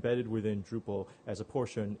 Angular embedded within Drupal as a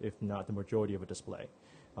portion, if not the majority of a display.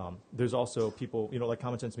 There's also people, like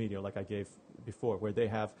Common Sense Media, like I gave before, where they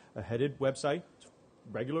have a headed website,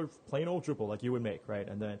 regular plain old Drupal like you would make, right?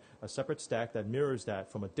 And then a separate stack that mirrors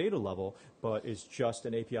that from a data level, but is just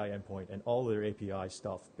an API endpoint, and all their API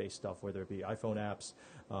based stuff, whether it be iPhone apps,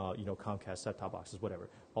 Comcast set-top boxes, whatever,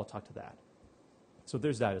 all talk to that. So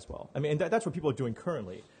there's that as well. I mean, and that's what people are doing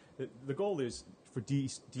currently. The goal is for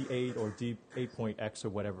D8 or D8.x or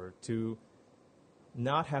whatever to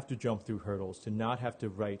not have to jump through hurdles, to not have to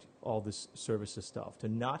write all this services stuff, to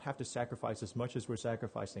not have to sacrifice as much as we're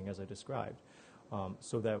sacrificing, as I described,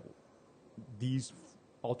 so that these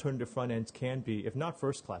alternative front ends can be, if not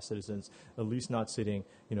first-class citizens, at least not sitting,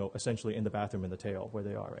 essentially in the bathroom in the tail where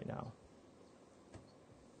they are right now.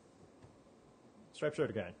 Stripe shirt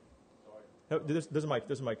again. Oh, there's a mic.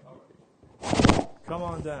 There's a mic. Come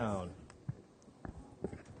on down.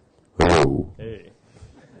 Hello. Hey.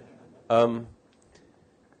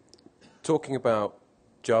 Talking about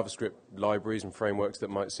JavaScript libraries and frameworks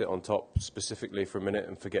that might sit on top specifically for a minute,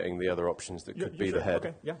 and forgetting the other options that could be the head.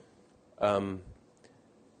 Okay, yeah.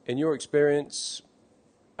 In your experience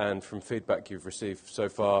and from feedback you've received so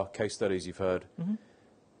far, case studies you've heard,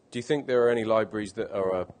 do you think there are any libraries that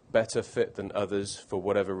are a better fit than others for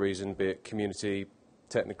whatever reason, be it community,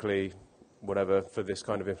 technically, whatever, for this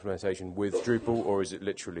kind of implementation with Drupal, or is it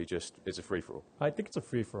literally just, it's a free-for-all? I think it's a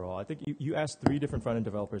free-for-all. I think you ask 3 different front-end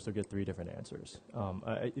developers, they'll get 3 different answers.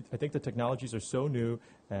 I think the technologies are so new,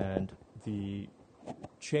 and the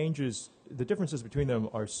changes, the differences between them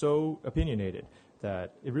are so opinionated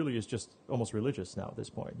that it really is just almost religious now at this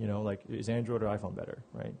point. Like, is Android or iPhone better,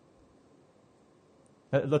 right?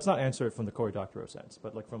 Let's not answer it from the Cory Doctorow sense,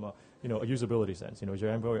 but like from a usability sense. Is your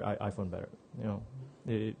Android or iPhone better?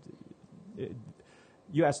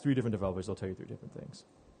 You ask 3 different developers, they'll tell you 3 different things.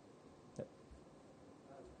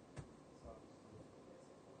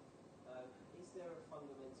 Is there a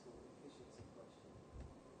fundamental efficiency question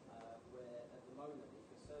where at the moment, if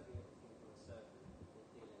you're serving everything from a server and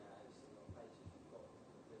dealing out every single page, you've got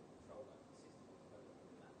the control over the system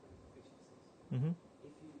development and efficiencies.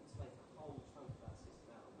 If you take a whole chunk of that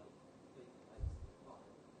system out and make complete pages to the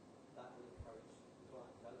client, that will encourage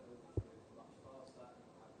client development, which moves much faster, and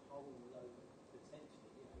have a whole load of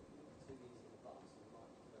potentially, 2 years in advance, you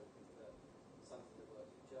might develop something that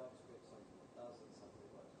works with JavaScript, something that doesn't, something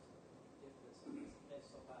that works with something different, something that's a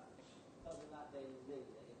desktop app. Doesn't that then mean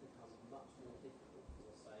that it becomes much more difficult for,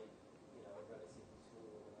 say, a relatively small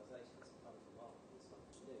organisation to come to market with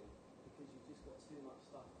something new, because you've just got too much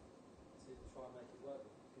stuff to try and make it work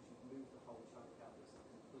with, because you've moved the whole chunk out that's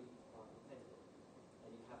completely client dependent, and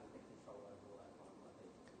you haven't got control over all that client IP.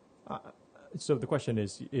 So the question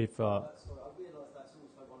is if... sorry, I realise that's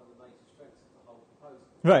also one of the major strengths of the whole proposal.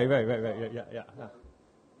 Right, yeah. You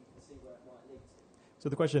can see where it might lead to. So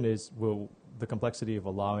the question is, will the complexity of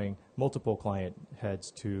allowing multiple client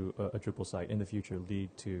heads to a Drupal site in the future lead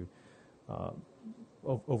to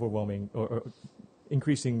overwhelming or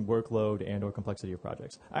increasing workload and or complexity of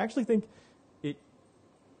projects? I actually think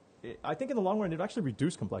I think in the long run, it actually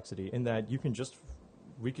reduces complexity in that you can just,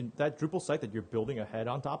 that Drupal site that you're building a head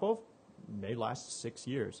on top of may last 6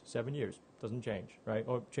 years, 7 years, doesn't change, right?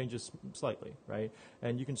 Or changes slightly, right?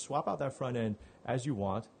 And you can swap out that front end as you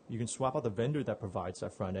want. You can swap out the vendor that provides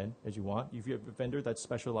that front end as you want. If you have a vendor that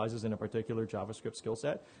specializes in a particular JavaScript skill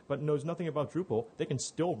set, but knows nothing about Drupal, they can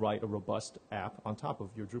still write a robust app on top of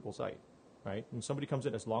your Drupal site, right? And somebody comes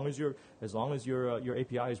in, as long as your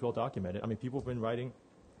API is well documented. I mean, people have been writing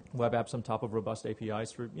web apps on top of robust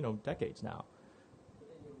APIs for decades now. But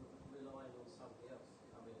then you're relying on somebody else to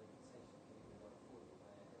come in and potentially give you work for you,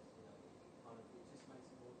 where it just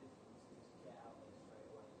makes it more difficult to just get out there straight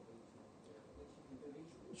away and reach them, which you can do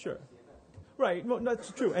easily. Sure. Right. Well,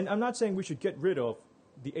 that's true. And I'm not saying we should get rid of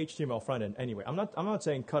the HTML front end anyway. I'm not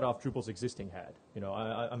saying cut off Drupal's existing head.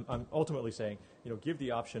 I'm ultimately saying, give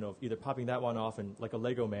the option of either popping that one off and like a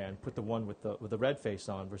Lego man, put the one with the red face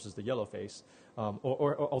on versus the yellow face,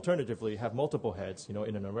 or alternatively have multiple heads,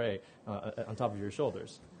 in an array on top of your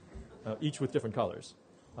shoulders, each with different colors.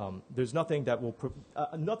 There's nothing that will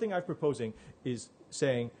nothing I'm proposing is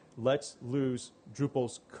saying let's lose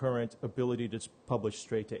Drupal's current ability to publish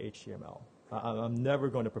straight to HTML. I'm never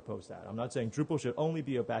going to propose that. I'm not saying Drupal should only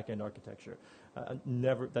be a back-end architecture.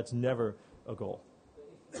 That's never a goal.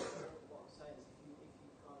 But what I'm saying is if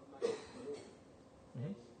you kind of make it move, then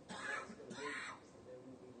it's going to move, there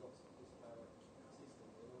will be lots of disparate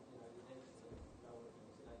systems. Eventually, no one will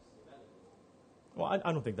be using HTML anymore. Well,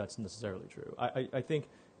 I don't think that's necessarily true. I think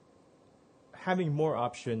having more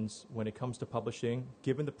options when it comes to publishing,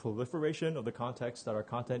 given the proliferation of the context that our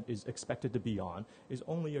content is expected to be on, is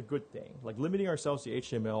only a good thing. Like limiting ourselves to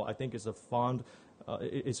HTML, I think is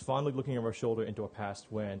fondly looking over our shoulder into a past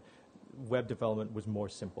when web development was more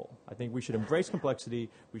simple. I think we should embrace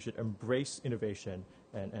complexity, we should embrace innovation,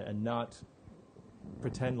 and not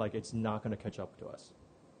pretend like it's not going to catch up to us.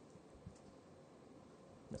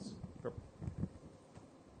 Yes. Sure.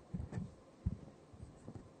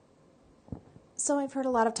 So I've heard a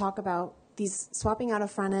lot of talk about these swapping out of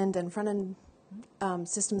front end and front end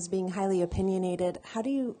systems being highly opinionated. How do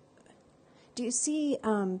you see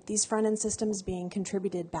these front end systems being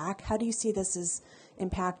contributed back? How do you see this as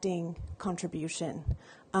impacting contribution?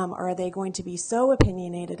 Or are they going to be so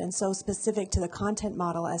opinionated and so specific to the content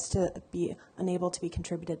model as to be unable to be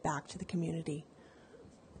contributed back to the community?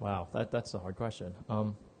 Wow, that's a hard question.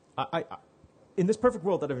 In this perfect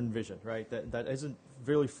world that I've envisioned, right, that isn't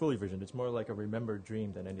really fully visioned. It's more like a remembered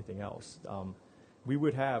dream than anything else. We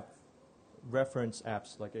would have reference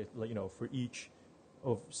apps for each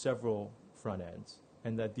of several front ends,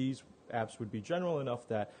 and that these apps would be general enough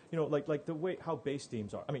that like the way how base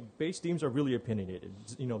themes are. I mean, base themes are really opinionated.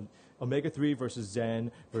 Omega 3 versus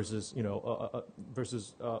Zen versus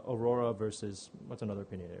versus Aurora versus what's another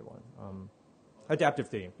opinionated one? Adaptive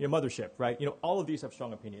theme, mothership, right? All of these have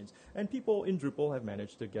strong opinions, and people in Drupal have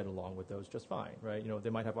managed to get along with those just fine, right? They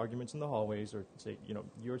might have arguments in the hallways or say,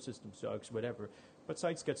 your system sucks, whatever, but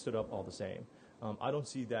sites get stood up all the same. I don't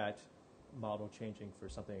see that model changing for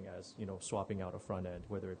something as, swapping out a front end,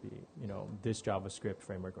 whether it be, this JavaScript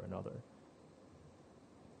framework or another.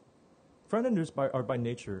 Front enders are by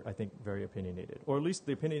nature, I think, very opinionated, or at least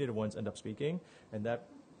the opinionated ones end up speaking, and that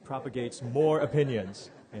propagates more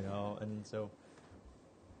opinions, and so.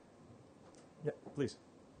 Yeah, please.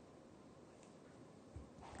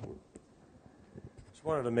 Just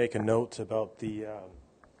wanted to make a note about the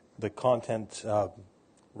content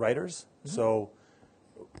writers. Mm-hmm. So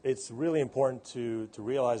it's really important to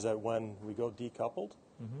realize that when we go decoupled,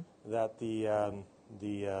 mm-hmm. that the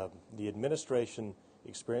administration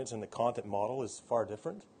experience and the content model is far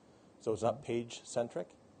different. So it's not page centric.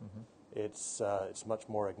 Mm-hmm. It's much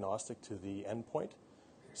more agnostic to the endpoint.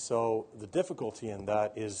 So the difficulty in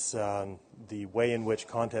that is the way in which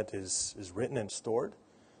content is written and stored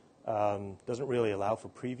doesn't really allow for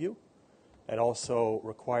preview, and also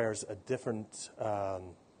requires a different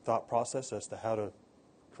thought process as to how to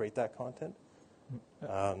create that content.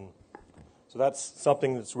 So that's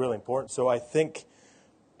something that's really important. So I think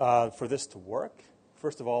for this to work,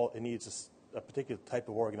 first of all, it needs a particular type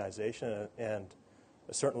of organization and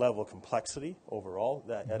a certain level of complexity overall.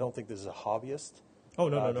 That I don't think this is a hobbyist. Oh,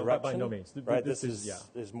 no, by no means. Right, this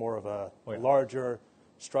is more of a larger,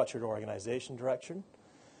 structured organization direction.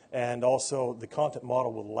 And also, the content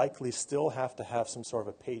model will likely still have to have some sort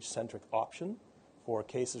of a page-centric option for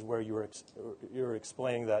cases where you're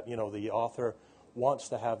explaining that, the author wants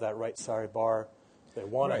to have that right sidebar. They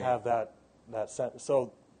want to have that sentence.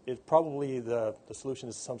 So it probably the solution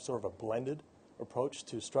is some sort of a blended approach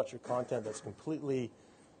to structured content that's completely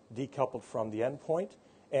decoupled from the endpoint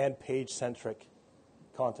and page-centric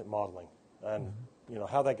content modeling. And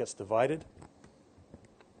how that gets divided.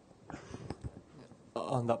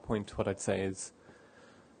 On that point, what I'd say is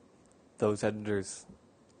those editors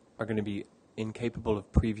are going to be incapable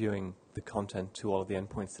of previewing the content to all of the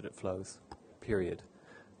endpoints that it flows, period.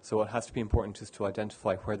 So what has to be important is to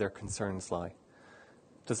identify where their concerns lie.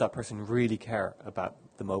 Does that person really care about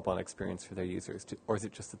the mobile experience for their users? Or is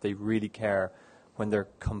it just that they really care when they're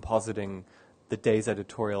compositing the day's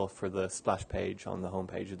editorial for the splash page on the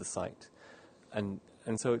homepage of the site? And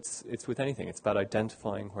so it's with anything. It's about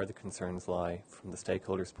identifying where the concerns lie from the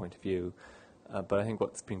stakeholder's point of view. But I think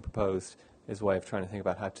what's being proposed is a way of trying to think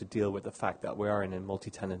about how to deal with the fact that we are in a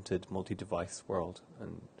multi-tenanted, multi-device world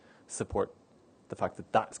and support the fact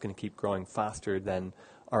that that's going to keep growing faster than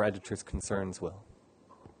our editors' concerns will.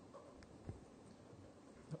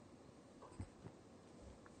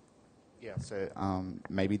 Yeah, so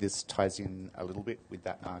maybe this ties in a little bit with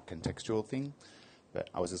that contextual thing. But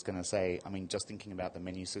I was just going to say, I mean, just thinking about the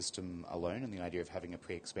menu system alone and the idea of having a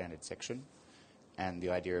pre-expanded section and the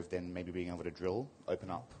idea of then maybe being able to drill, open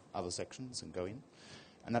up other sections and go in.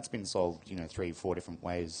 And that's been solved, 3-4 different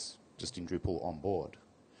ways just in Drupal on board.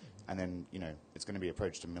 And then, it's going to be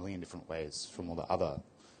approached a million different ways from all the other,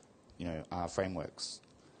 frameworks.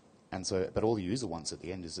 And so, but all the user wants at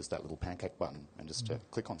the end is just that little pancake button and just to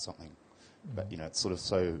click on something. But, it's sort of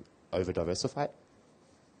so over-diversified.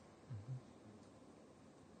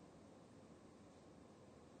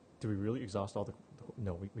 Do we really exhaust all the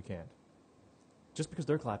no, we can't. Just because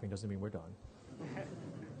they're clapping doesn't mean we're done.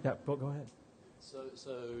 Yeah, go ahead.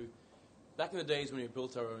 So back in the days when we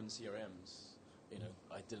built our own CRMs,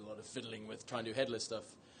 I did a lot of fiddling with trying to do headless stuff.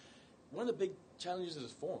 One of the big challenges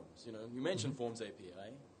is forms. You mentioned Forms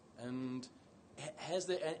API, and has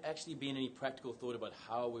there actually been any practical thought about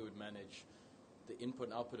how we would manage the input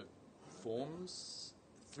and output of forms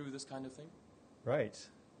through this kind of thing? Right.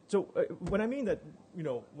 So when I mean that,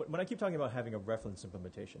 when I keep talking about having a reference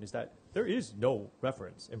implementation, is that there is no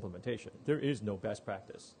reference implementation. There is no best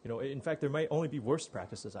practice. In fact, there might only be worst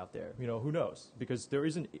practices out there. Who knows? Because there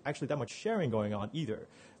isn't actually that much sharing going on either.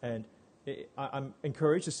 And I'm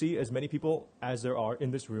encouraged to see as many people as there are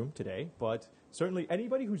in this room today, but certainly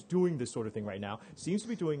anybody who's doing this sort of thing right now seems to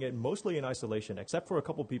be doing it mostly in isolation, except for a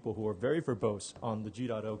couple people who are very verbose on the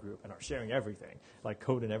G.O group and are sharing everything, like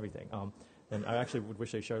code and everything. And I actually would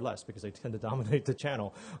wish they shared less because they tend to dominate the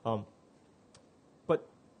channel. But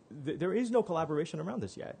there is no collaboration around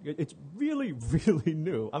this yet. It's really, really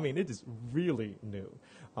new. I mean, it is really new.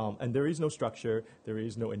 And there is no structure. There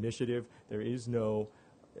is no initiative. There is no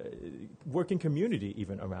working community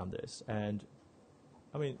even around this. And,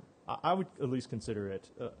 I mean, I would at least consider it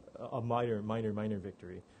a minor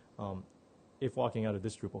victory. If walking out of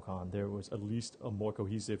this DrupalCon, there was at least a more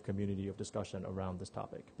cohesive community of discussion around this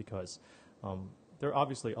topic, because there are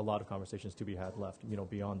obviously a lot of conversations to be had left,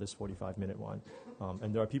 beyond this 45-minute one,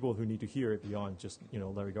 and there are people who need to hear it beyond just,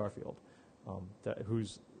 Larry Garfield,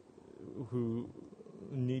 who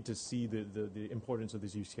need to see the importance of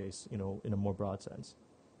this use case, in a more broad sense.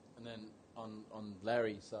 And then on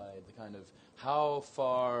Larry's side, the kind of how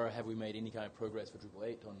far have we made any kind of progress for Drupal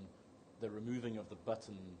 8 on the removing of the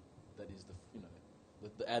button that is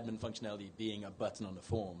the admin functionality being a button on a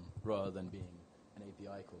form rather than being an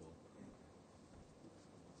API call?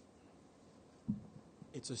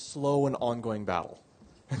 It's a slow and ongoing battle.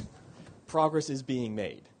 Progress is being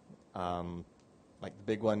made. Like the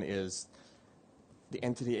big one is the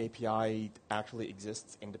entity API actually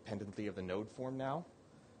exists independently of the node form now,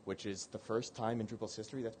 which is the first time in Drupal's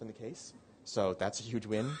history that's been the case. So that's a huge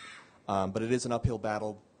win. But it is an uphill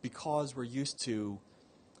battle because we're used to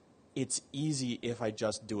it's easy if I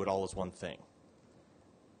just do it all as one thing.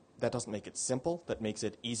 That doesn't make it simple. That makes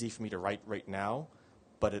it easy for me to write right now.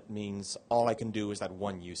 But it means all I can do is that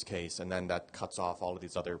one use case, and then that cuts off all of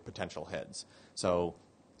these other potential heads. So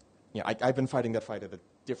I've been fighting that fight at a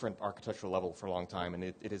different architectural level for a long time, and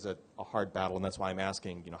it is a hard battle, and that's why I'm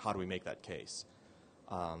asking, how do we make that case?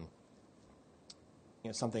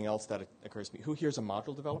 Something else that occurs to me. Who here is a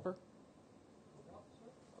module developer?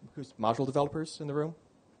 Who's module developers in the room?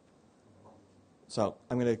 So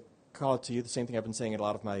I'm going to call it to you the same thing I've been saying in a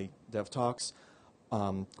lot of my dev talks.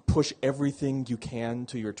 Push everything you can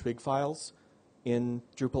to your Twig files in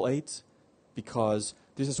Drupal 8, because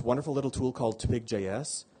there's this wonderful little tool called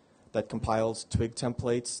Twig.js that compiles Twig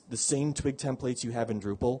templates, the same Twig templates you have in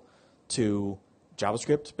Drupal, to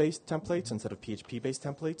JavaScript-based templates instead of PHP-based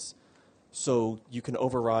templates. So you can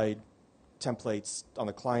override templates on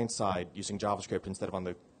the client side using JavaScript instead of on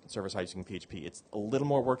the server side using PHP. It's a little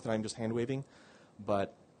more work than I'm just hand-waving,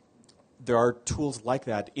 but there are tools like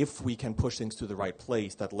that if we can push things to the right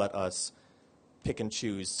place that let us pick and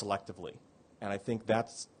choose selectively. And I think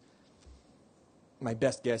that's my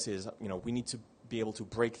best guess is, we need to be able to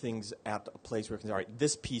break things at a place where we can say, all right,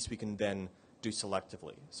 this piece we can then do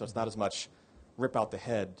selectively. So it's not as much rip out the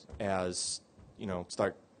head as,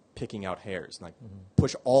 start picking out hairs. Like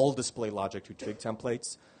push all display logic to twig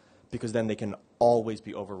templates, because then they can always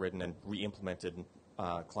be overridden and re-implemented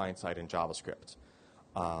client-side in JavaScript.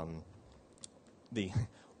 The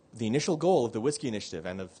initial goal of the Whiskey Initiative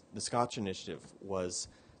and of the Scotch Initiative was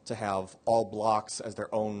to have all blocks as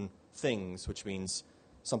their own things, which means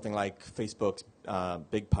something like Facebook's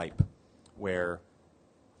Big Pipe, where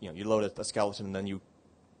you load a skeleton and then you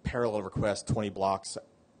parallel request 20 blocks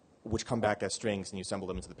which come back as strings and you assemble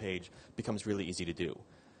them into the page, becomes really easy to do.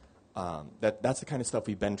 That's the kind of stuff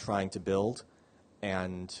we've been trying to build,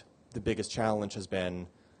 and the biggest challenge has been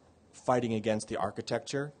fighting against the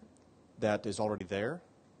architecture that is already there,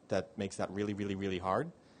 that makes that really, really, really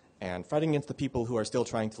hard, and fighting against the people who are still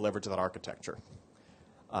trying to leverage that architecture.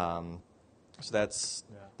 So that's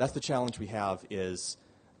the challenge we have is,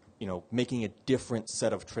 making a different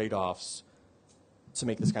set of trade-offs to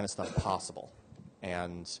make this kind of stuff possible.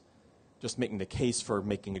 And just making the case for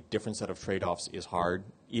making a different set of trade-offs is hard,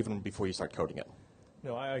 even before you start coding it.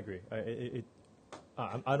 No, I agree.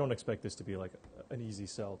 I don't expect this to be like an easy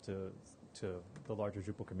sell to the larger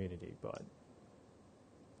Drupal community, but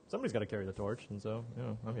somebody's got to carry the torch, and so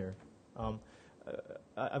I'm here.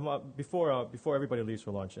 Before everybody leaves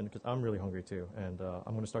for lunch, and because I'm really hungry too, and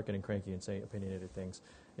I'm going to start getting cranky and say opinionated things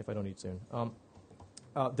if I don't eat soon.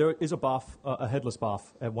 There is a BOF, a headless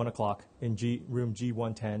BOF at 1 o'clock in room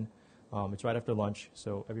G110. It's right after lunch,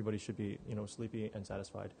 so everybody should be sleepy and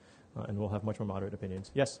satisfied, and we'll have much more moderate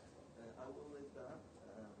opinions. Yes. I will leave that.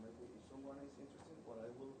 Maybe if someone is interested, what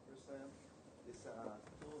I will present is a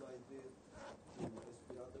tool I did to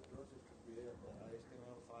speed up the process to create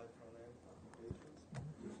HTML5 front-end applications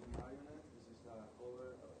using Marionette. This is a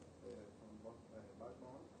cover from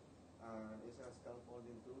Backbone, and it's a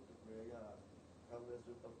scaffolding tool to create a headless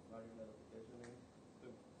Drupal Marionette application in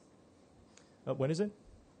 2 minutes. When is it?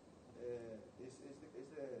 Is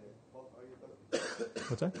the BOF are you talking?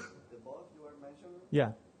 What's that? The BOF you are mentioning?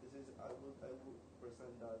 Yeah. This is I will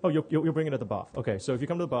present that. Oh, you'll bring it at the BOF. Okay, so if you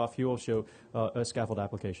come to the BOF, he will show a scaffold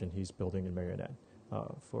application he's building in Marionette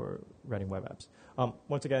for writing web apps.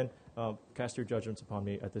 Once again, cast your judgments upon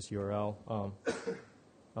me at this URL.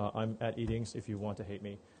 I'm at Eatings if you want to hate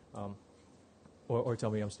me, or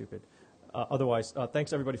tell me I'm stupid. Otherwise,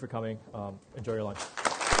 thanks everybody for coming. Enjoy your lunch.